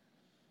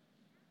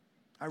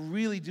 I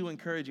really do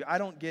encourage you.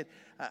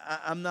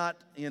 I'm not,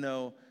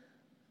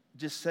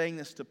 just saying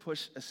this to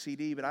push a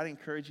CD, but I'd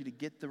encourage you to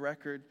get the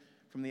record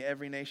from the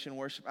Every Nation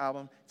Worship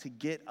album, to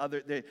get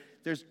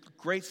there's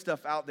great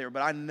stuff out there,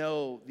 but I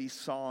know these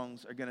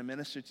songs are going to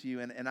minister to you,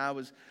 and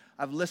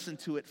I've listened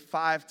to it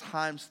 5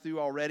 times through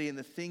already, and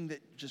the thing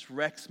that just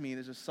wrecks me,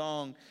 there's a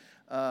song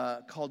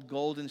called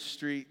Golden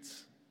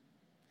Streets,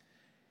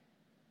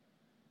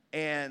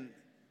 and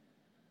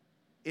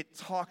it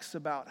talks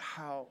about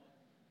how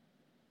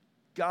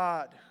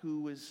God,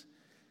 who was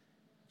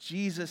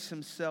Jesus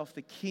himself,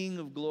 the King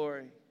of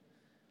glory,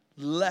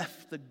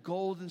 left the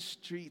golden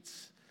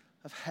streets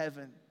of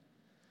heaven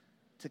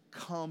to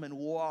come and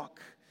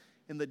walk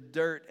in the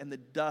dirt and the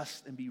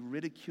dust and be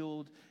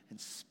ridiculed and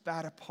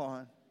spat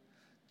upon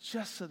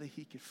just so that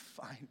he could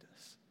find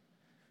us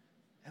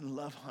and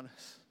love on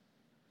us.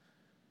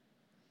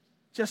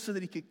 Just so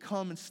that he could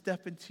come and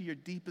step into your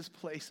deepest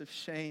place of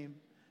shame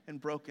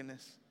and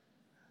brokenness.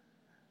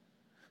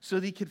 So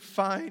that he could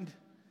find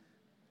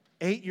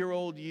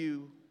 8-year-old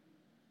you,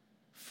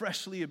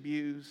 freshly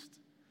abused,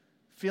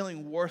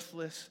 feeling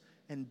worthless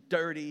and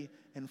dirty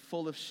and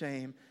full of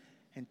shame,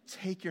 and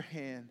take your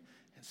hand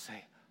and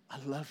say, I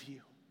love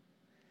you.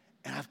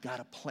 And I've got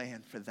a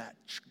plan for that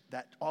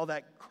all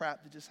that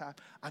crap that just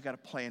happened. I got a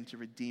plan to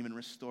redeem and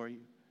restore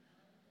you.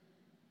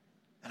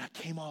 And I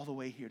came all the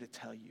way here to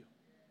tell you.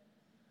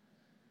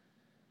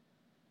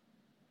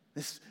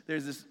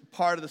 There's this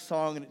part of the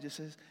song, and it just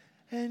says,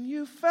 and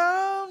you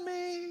found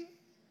me,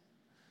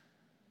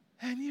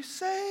 and you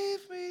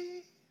saved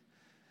me,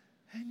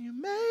 and you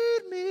made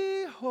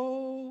me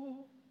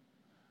whole.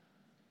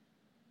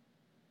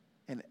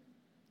 And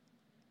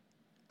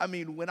I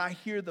mean, when I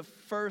hear the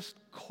first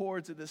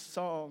chords of this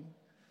song,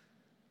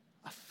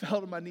 I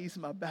fell to my knees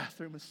in my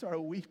bathroom and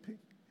started weeping.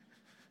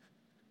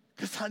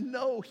 Because I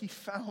know he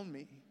found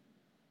me.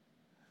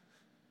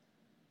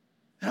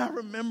 And I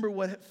remember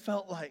what it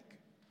felt like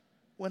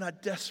when I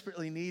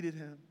desperately needed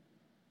him.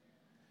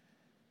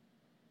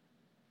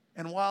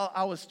 And while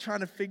I was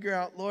trying to figure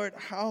out, Lord,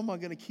 how am I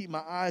going to keep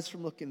my eyes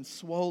from looking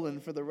swollen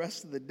for the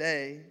rest of the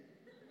day?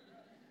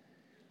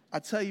 I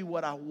tell you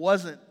what I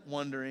wasn't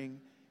wondering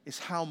is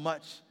how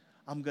much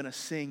I'm going to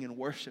sing and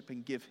worship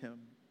and give him.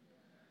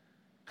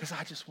 Because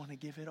I just want to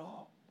give it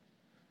all.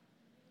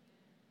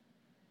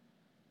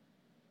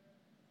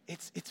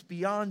 It's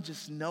beyond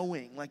just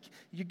knowing. Like,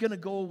 you're going to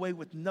go away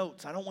with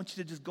notes. I don't want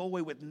you to just go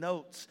away with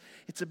notes.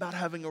 It's about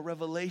having a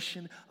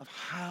revelation of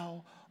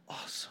how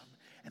awesome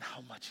and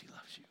how much he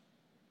loves you.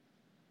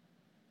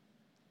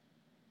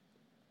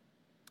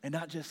 And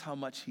not just how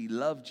much he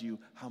loved you,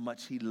 how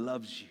much he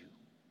loves you.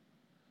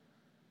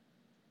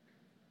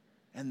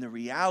 And the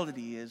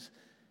reality is,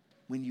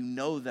 when you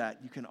know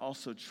that, you can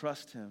also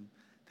trust him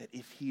that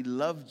if he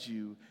loved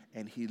you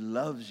and he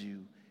loves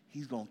you,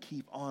 he's going to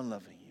keep on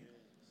loving you.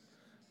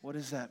 What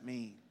does that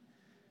mean?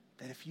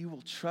 That if you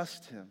will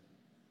trust him,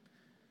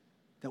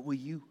 that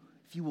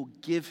if you will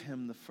give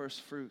him the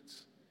first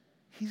fruits,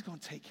 he's going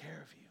to take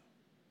care of you.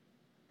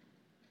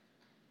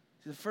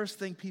 See, the first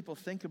thing people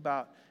think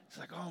about is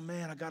like, oh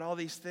man, I got all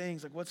these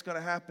things. Like, what's going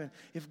to happen?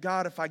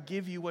 If I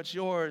give you what's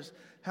yours,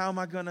 how am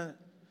I going to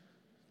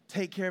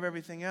take care of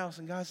everything else?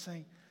 And God's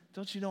saying,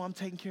 don't you know I'm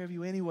taking care of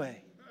you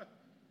anyway?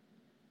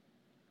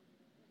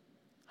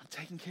 I'm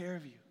taking care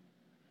of you.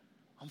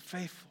 I'm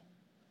faithful.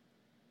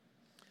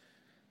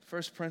 The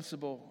first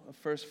principle of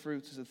first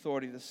fruits is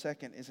authority. The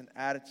second is an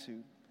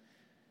attitude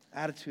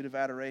of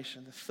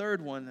adoration. The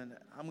third one, and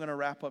I'm going to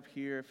wrap up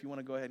here. If you want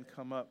to go ahead and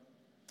come up,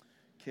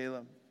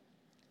 Caleb,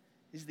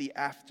 is the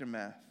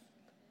aftermath.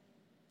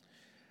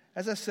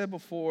 As I said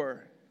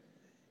before,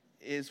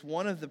 is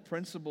one of the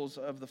principles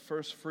of the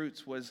first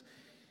fruits was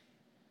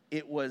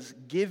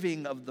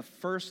giving of the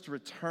first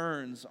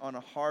returns on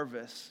a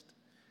harvest,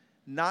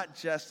 not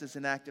just as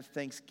an act of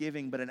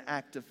thanksgiving, but an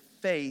act of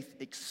faith,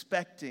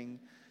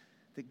 expecting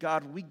that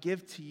God, we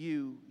give to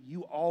you,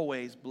 you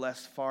always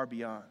bless far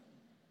beyond.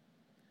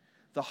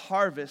 The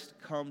harvest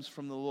comes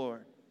from the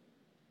Lord.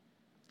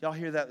 Y'all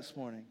hear that this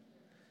morning?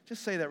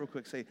 Just say that real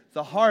quick. Say,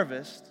 the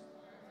harvest,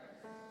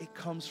 it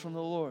comes from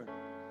the Lord.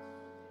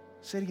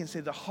 Say it again. Say,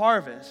 the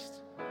harvest,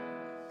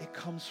 it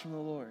comes from the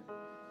Lord.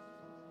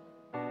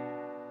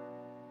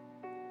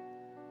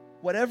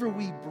 Whatever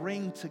we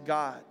bring to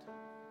God,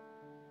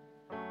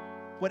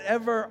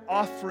 whatever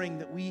offering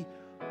that we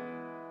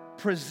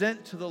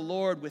present to the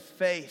Lord with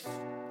faith,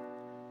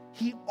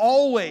 he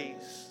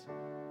always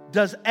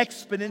does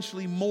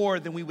exponentially more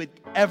than we would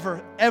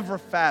ever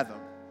fathom.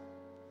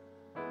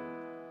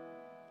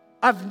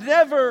 I've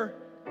never,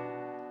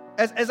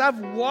 as I've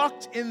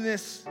walked in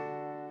this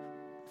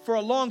for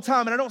a long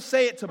time, and I don't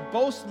say it to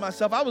boast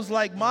myself, I was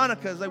like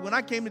Monica. Like when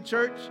I came to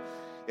church,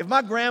 If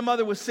my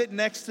grandmother was sitting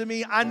next to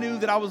me, I knew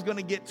that I was going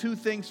to get two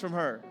things from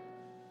her.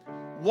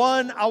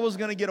 One, I was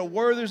going to get a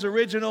Werther's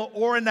Original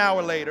or an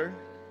Hour Later.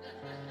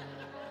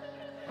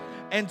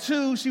 And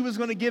two, she was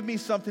going to give me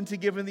something to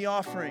give in the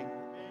offering.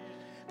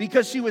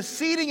 Because she was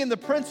seeding in the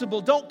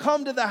principle, don't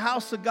come to the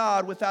house of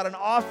God without an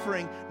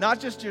offering, not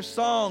just your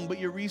song, but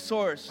your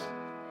resource.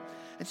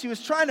 And she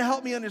was trying to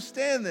help me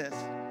understand this.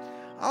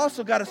 I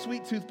also got a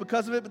sweet tooth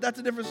because of it, but that's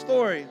a different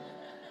story.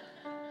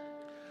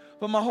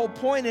 But my whole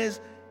point is,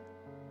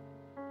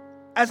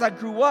 as I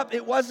grew up,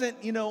 it wasn't,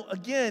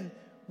 again,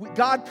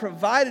 God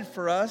provided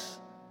for us,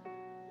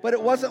 but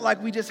it wasn't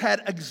like we just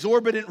had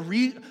exorbitant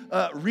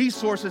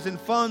resources and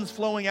funds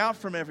flowing out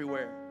from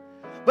everywhere.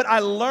 But I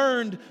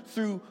learned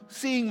through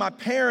seeing my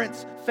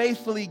parents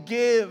faithfully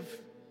give,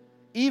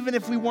 even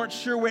if we weren't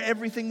sure where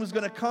everything was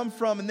going to come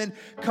from. And then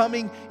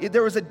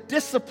there was a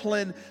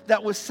discipline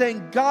that was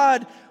saying,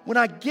 God, when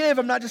I give,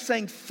 I'm not just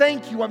saying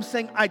thank you, I'm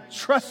saying I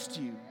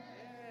trust you.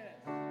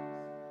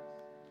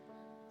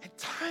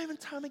 And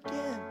time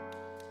again,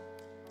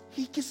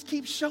 he just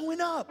keeps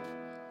showing up.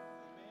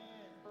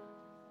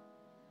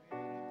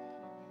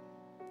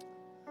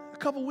 A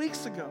couple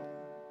weeks ago,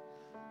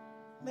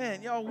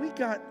 man, y'all, we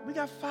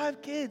got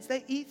 5 kids.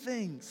 They eat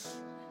things.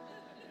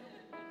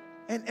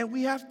 And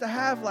we have to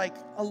have like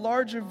a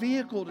larger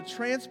vehicle to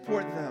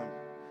transport them.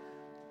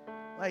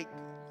 Like,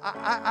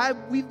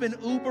 we've been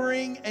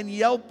Ubering and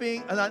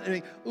Yelping,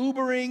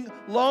 Ubering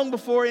long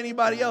before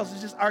anybody else.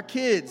 It's just our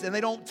kids, and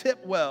they don't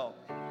tip well.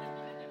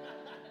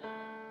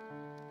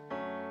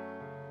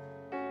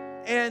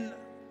 And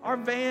our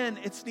van,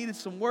 it's needed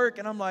some work,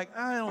 and I'm like,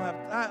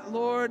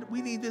 Lord,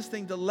 we need this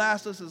thing to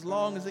last us as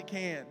long as it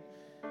can.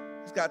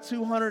 It's got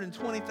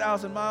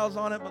 220,000 miles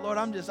on it, but Lord,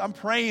 I'm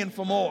praying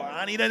for more.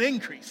 I need an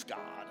increase, God.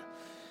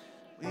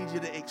 We need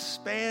you to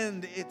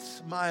expand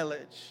its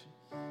mileage.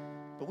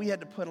 But we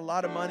had to put a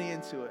lot of money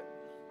into it.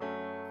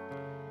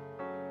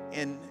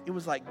 And it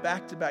was like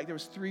back to back. There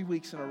was 3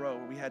 weeks in a row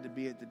where we had to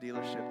be at the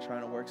dealership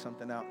trying to work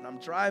something out. And I'm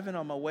driving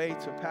on my way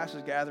to a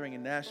pastor's gathering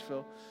in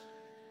Nashville.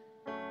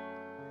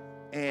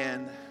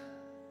 And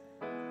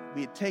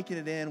we had taken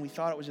it in. We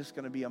thought it was just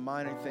going to be a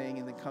minor thing,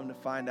 and then come to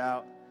find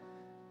out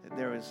that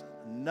there was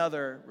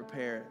another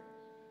repair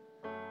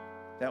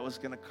that was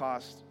going to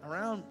cost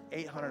around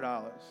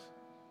 $800.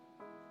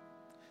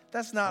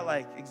 That's not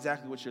like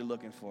exactly what you're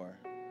looking for,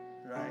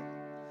 right?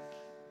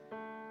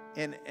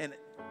 And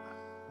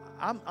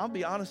I'll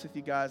be honest with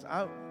you guys.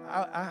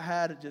 I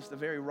had just a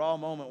very raw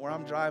moment where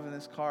I'm driving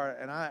this car,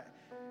 and I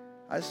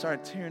just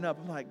started tearing up.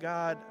 I'm like,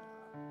 God,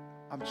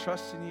 I'm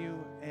trusting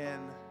you,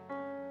 and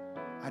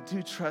I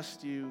do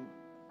trust you.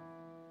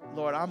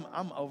 Lord,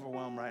 I'm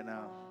overwhelmed right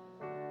now.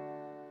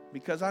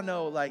 Because I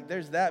know, like,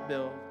 there's that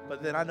bill,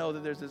 but then I know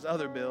that there's this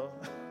other bill.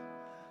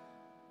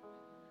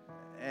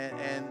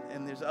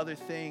 and there's other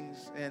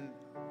things. And,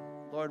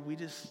 Lord, we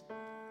just,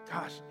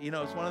 gosh,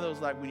 it's one of those,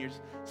 like, when you're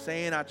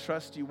saying I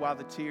trust you while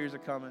the tears are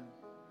coming.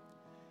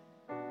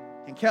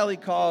 And Kelly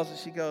calls, and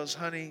she goes,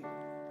 honey,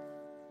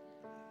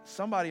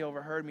 somebody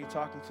overheard me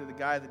talking to the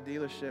guy at the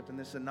dealership, and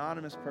this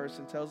anonymous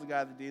person tells the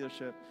guy at the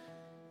dealership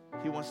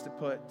he wants to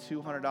put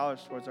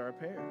 $200 towards our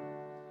repair.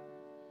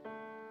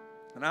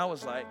 And I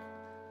was like,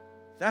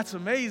 that's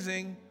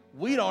amazing.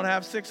 We don't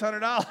have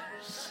 $600.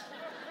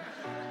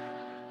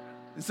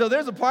 And so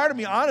there's a part of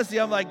me, honestly,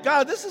 I'm like,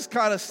 God, this is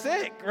kind of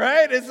sick,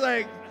 right? It's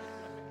like,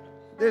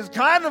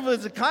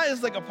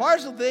 it's like a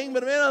partial thing,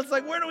 but man, it's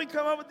like, where do we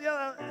come up with the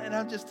other? And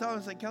I'm just telling her,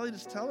 it's like, Kelly,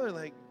 just tell her,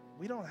 like,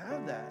 we don't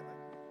have that.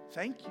 Like,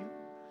 thank you.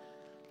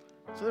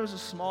 So there was a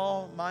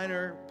small,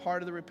 minor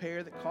part of the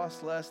repair that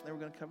cost less, and they were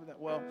going to cover that.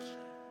 Well,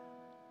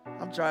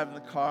 I'm driving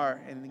the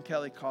car, and then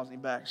Kelly calls me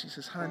back. She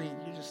says, honey,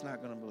 you're just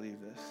not going to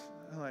believe this.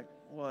 I'm like,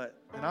 what?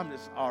 And I'm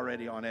just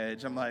already on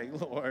edge. I'm like,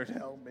 Lord,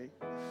 help me.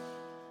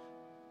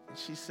 And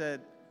she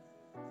said,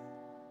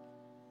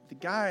 the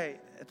guy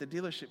at the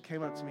dealership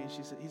came up to me, and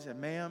he said,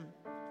 ma'am,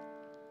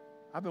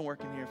 I've been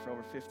working here for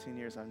over 15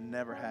 years. I've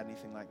never had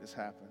anything like this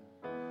happen.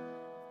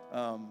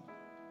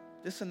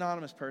 This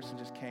anonymous person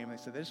just came, and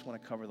they said they just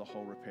want to cover the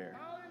whole repair.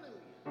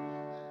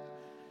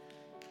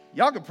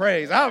 Y'all can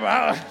praise.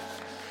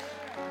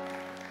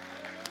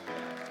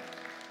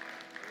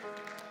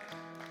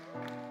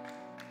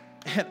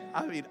 And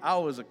I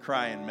was a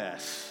crying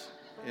mess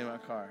in my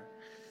car.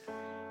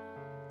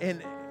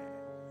 And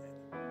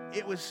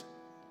it was,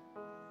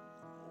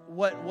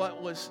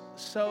 what was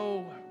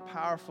so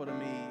powerful to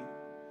me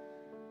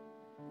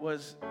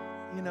was,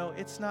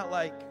 it's not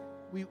like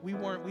we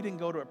didn't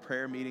go to a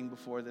prayer meeting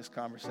before this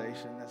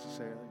conversation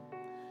necessarily.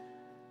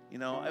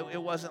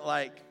 It wasn't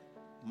like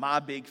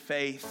my big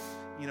faith,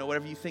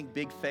 whatever you think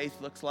big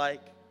faith looks like.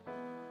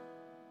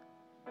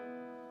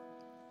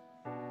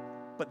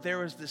 But there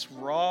was this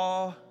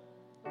raw,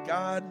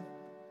 God,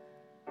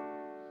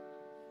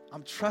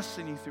 I'm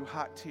trusting you through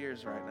hot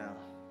tears right now.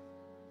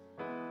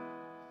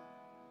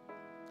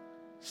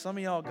 Some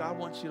of y'all, God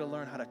wants you to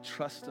learn how to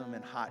trust him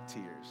in hot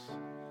tears.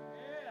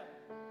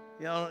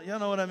 Y'all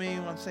know what I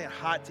mean when I'm saying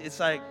hot? It's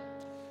like,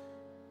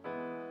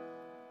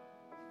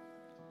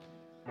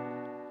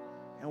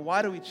 and And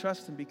why do we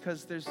trust him?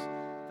 Because there's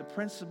the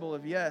principle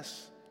of,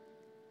 yes,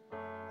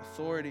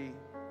 authority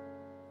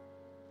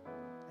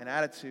and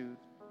attitude,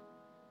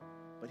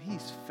 but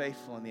he's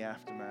faithful in the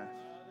aftermath.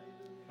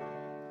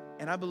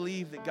 And I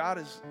believe that God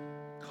is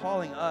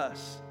calling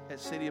us at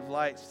City of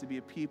Lights to be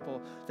a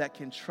people that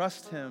can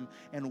trust him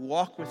and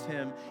walk with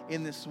him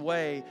in this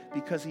way,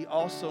 because he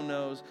also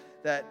knows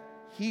that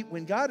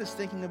when God is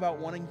thinking about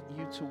wanting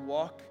you to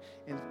walk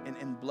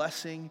in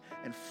blessing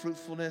and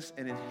fruitfulness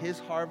and in his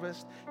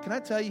harvest, can I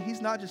tell you, he's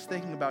not just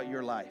thinking about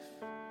your life.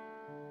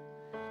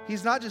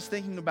 He's not just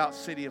thinking about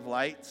City of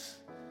Lights,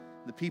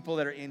 the people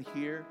that are in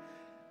here.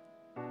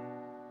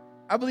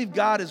 I believe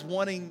God is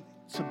wanting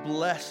to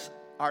bless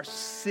our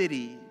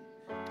city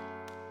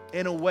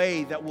in a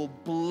way that will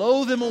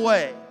blow them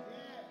away.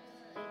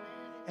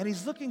 And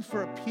he's looking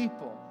for a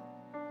people.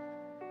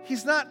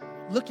 He's not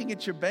looking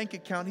at your bank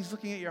account. He's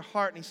looking at your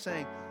heart, and he's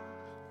saying,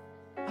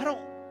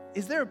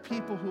 is there a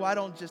people who I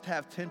don't just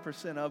have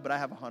 10% of, but I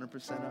have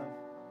 100%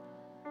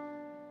 of?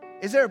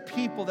 Is there a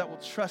people that will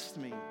trust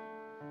me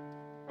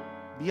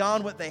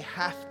beyond what they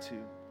have to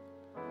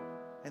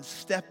and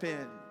step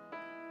in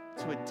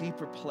to a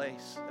deeper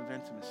place of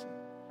intimacy?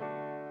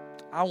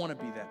 I want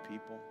to be that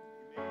people.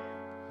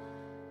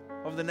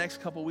 Over the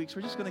next couple weeks,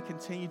 we're just going to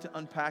continue to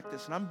unpack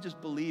this, and I'm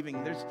just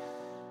believing there's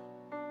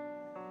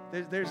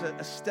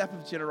a step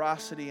of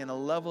generosity and a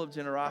level of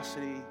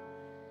generosity,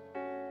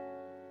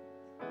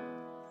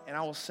 and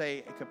I will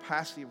say a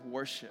capacity of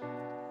worship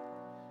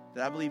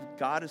that I believe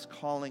God is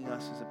calling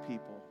us as a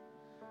people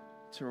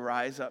to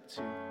rise up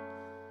to,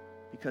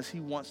 because he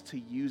wants to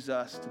use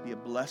us to be a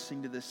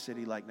blessing to this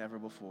city like never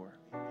before,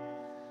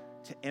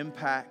 to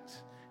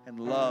impact and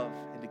love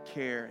and to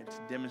care and to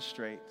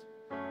demonstrate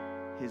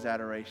his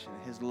adoration,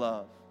 his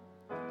love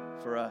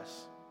for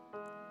us.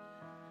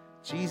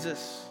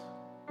 Jesus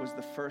was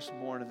the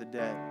firstborn of the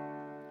dead,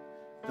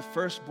 the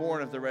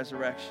firstborn of the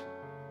resurrection.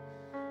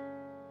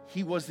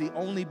 He was the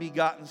only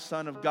begotten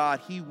Son of God.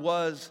 He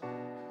was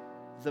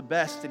the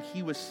best, and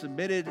he was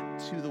submitted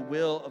to the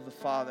will of the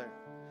Father,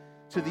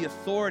 to the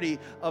authority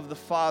of the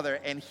Father,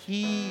 and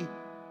he,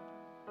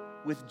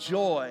 with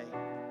joy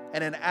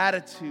and an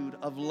attitude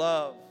of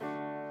love,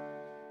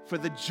 for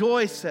the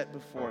joy set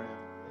before him,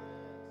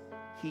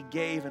 he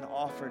gave and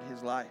offered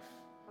his life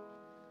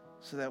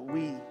so that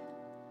we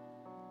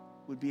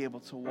would be able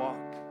to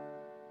walk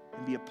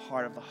and be a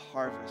part of the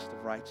harvest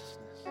of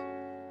righteousness.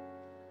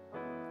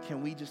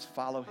 Can we just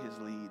follow his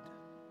lead?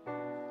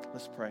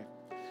 Let's pray.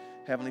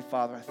 Heavenly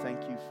Father, I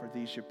thank you for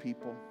these, your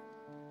people.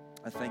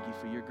 I thank you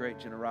for your great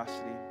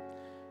generosity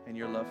and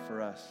your love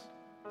for us.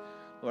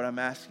 Lord, I'm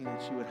asking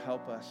that you would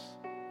help us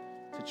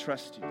to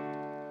trust you,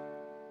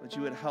 that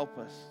you would help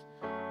us.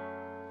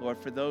 Lord,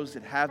 for those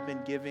that have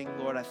been giving,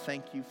 Lord, I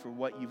thank you for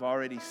what you've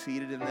already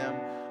seeded in them.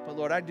 But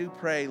Lord, I do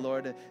pray,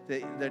 Lord,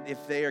 that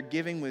if they are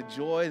giving with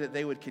joy, that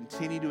they would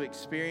continue to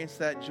experience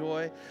that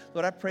joy.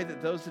 Lord, I pray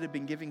that those that have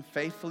been giving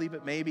faithfully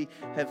but maybe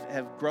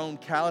have grown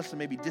callous and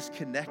maybe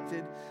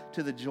disconnected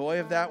to the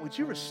joy of that, would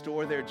you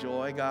restore their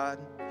joy, God?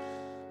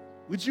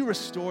 Would you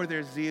restore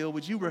their zeal?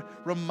 Would you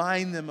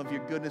remind them of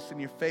your goodness and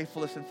your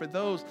faithfulness? And for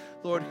those,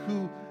 Lord,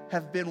 who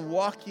have been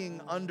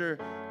walking under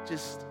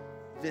just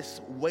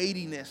this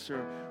weightiness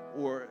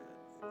or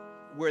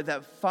where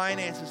that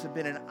finances have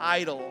been an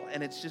idol,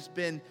 and it's just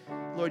been,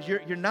 Lord,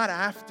 you're not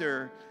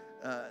after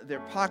their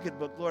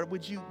pocketbook. Lord,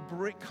 would you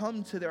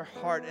come to their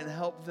heart and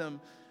help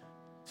them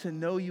to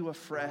know you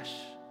afresh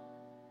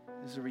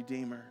as a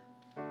redeemer,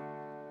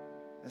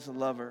 as a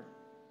lover,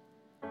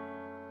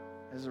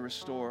 as a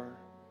restorer,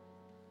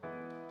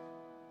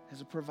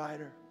 as a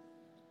provider.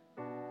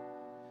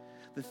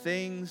 The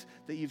things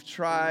that you've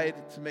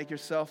tried to make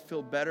yourself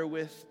feel better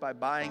with by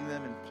buying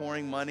them and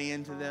pouring money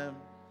into them,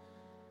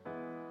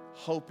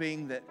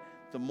 hoping that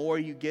the more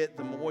you get,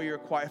 the more you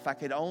acquire. If I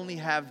could only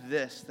have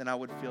this, then I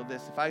would feel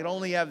this. If I could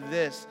only have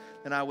this,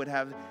 then I would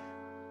have.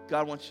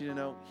 God wants you to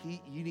know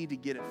you need to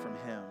get it from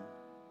him.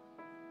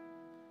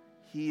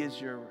 He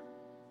is your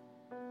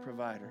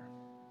provider.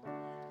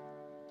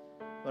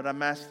 Lord,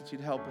 I'm asking that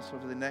you'd help us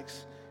over the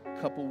next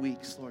couple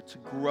weeks, Lord, to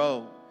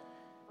grow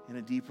in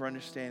a deeper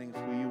understanding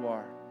of who you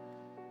are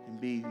and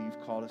be who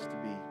you've called us to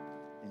be.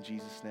 In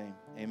Jesus' name,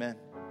 amen.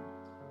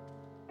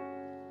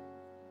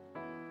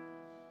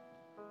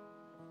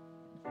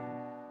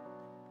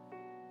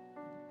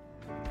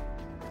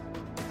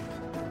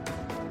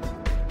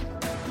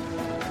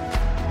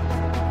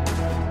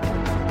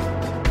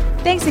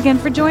 Thanks again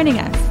for joining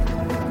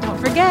us. Don't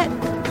forget,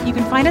 you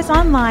can find us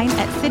online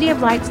at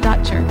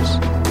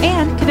cityoflights.church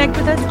and connect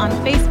with us on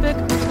Facebook,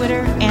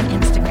 Twitter, and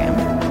Instagram.